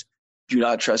trust. Do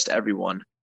not trust everyone,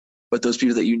 but those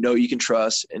people that you know you can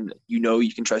trust and you know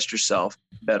you can trust yourself,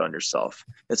 bet on yourself.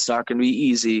 It's not going to be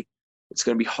easy. It's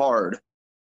going to be hard.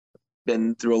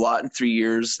 Been through a lot in 3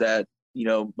 years that,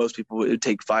 most people, it would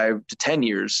take 5 to 10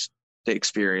 years to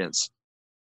experience.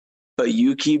 But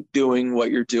you keep doing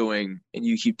what you're doing, and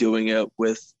you keep doing it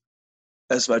with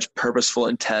as much purposeful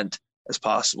intent as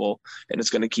possible, and it's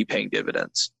going to keep paying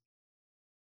dividends.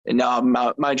 And now,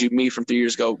 mind you, me from 3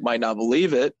 years ago might not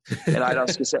believe it, and I'd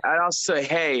also say,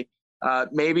 hey,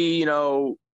 maybe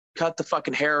cut the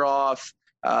fucking hair off,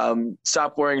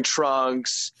 stop wearing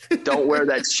trunks, don't wear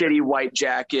that shitty white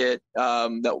jacket,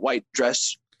 that white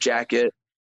dress jacket,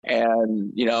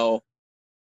 and throw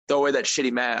away that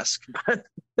shitty mask.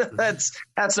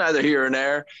 that's neither here or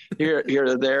there. Here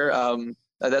or there.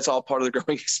 That's all part of the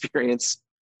growing experience.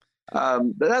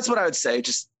 But that's what I would say.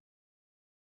 Just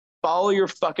follow your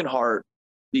fucking heart,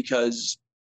 because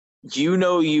you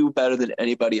know you better than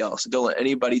anybody else. Don't let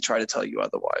anybody try to tell you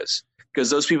otherwise. Because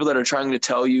those people that are trying to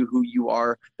tell you who you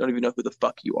are don't even know who the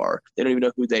fuck you are. They don't even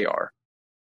know who they are.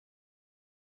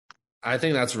 I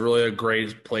think that's really a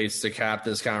great place to cap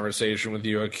this conversation with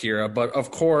you, Akira. But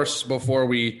of course, before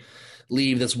we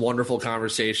leave this wonderful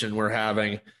conversation we're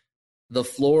having, the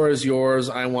floor is yours.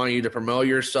 I want you to promote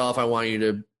yourself. I want you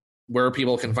to, where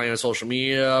people can find you on social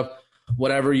media,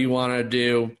 whatever you want to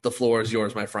do. The floor is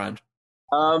yours, my friend.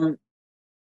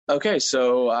 Okay,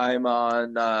 so I'm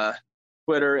on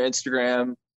Twitter,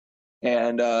 Instagram,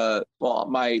 and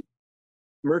my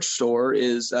merch store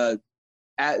is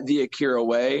at The Akira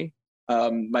Way.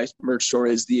 My merch store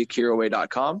is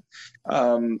theakiraway.com.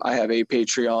 I have a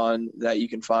Patreon that you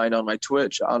can find on my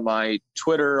Twitch, on my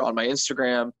Twitter, on my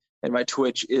Instagram, and my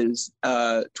Twitch is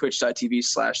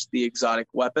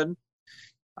twitch.tv/theexoticweapon.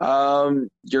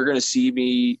 You're going to see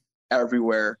me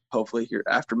everywhere, hopefully, here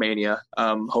after Mania.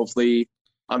 Hopefully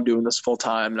I'm doing this full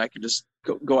time and I can just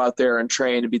go out there and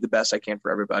train and be the best I can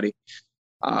for everybody.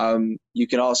 You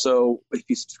can also, if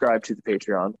you subscribe to the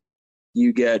Patreon,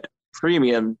 you get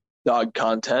premium dog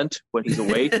content when he's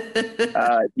awake.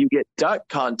 You get duck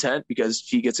content because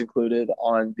he gets included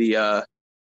on the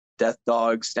Death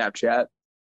Dog Snapchat,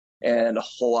 and a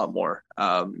whole lot more.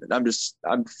 I'm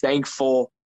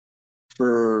thankful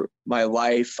for my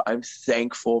life. I'm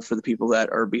thankful for the people that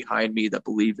are behind me, that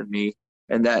believe in me,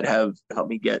 and that have helped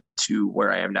me get to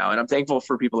where I am now. And I'm thankful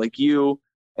for people like you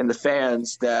and the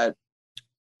fans that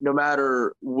no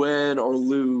matter win or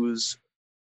lose,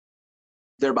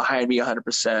 they're behind me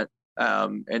 100%.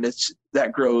 And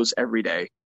that grows every day.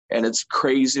 And it's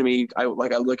crazy to me. I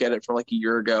look at it from like a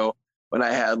year ago when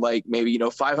I had like maybe,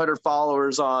 500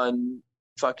 followers on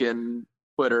fucking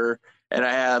Twitter, and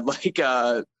I had like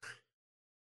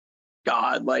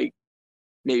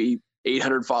maybe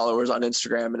 800 followers on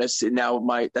Instagram, and now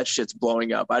that shit's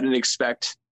blowing up. I didn't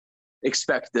expect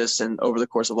this over the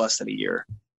course of less than a year.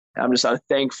 I'm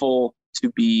thankful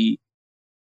to be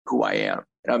who I am,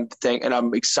 and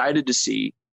I'm excited to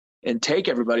see and take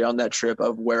everybody on that trip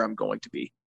of where I'm going to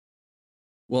be.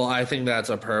 Well, I think that's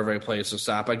a perfect place to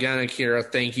stop. Again, Akira,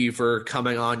 thank you for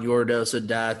coming on Your Dose of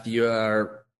Death. You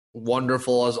are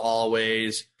wonderful as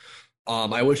always.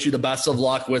 I wish you the best of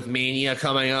luck with Mania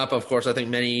coming up. Of course, I think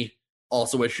many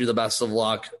also wish you the best of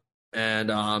luck.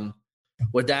 And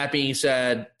with that being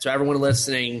said, to everyone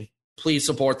listening, please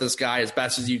support this guy as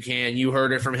best as you can. You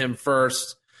heard it from him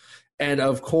first. And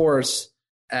of course,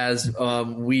 as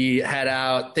we head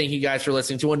out, thank you guys for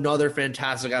listening to another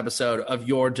fantastic episode of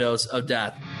Your Dose of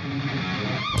Death.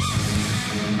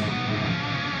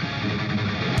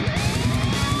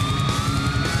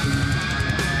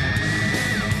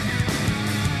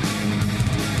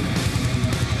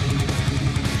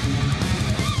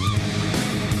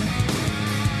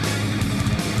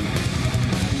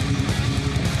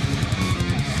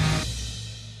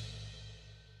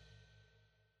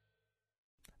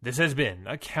 This has been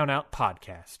a Count Out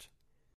Podcast.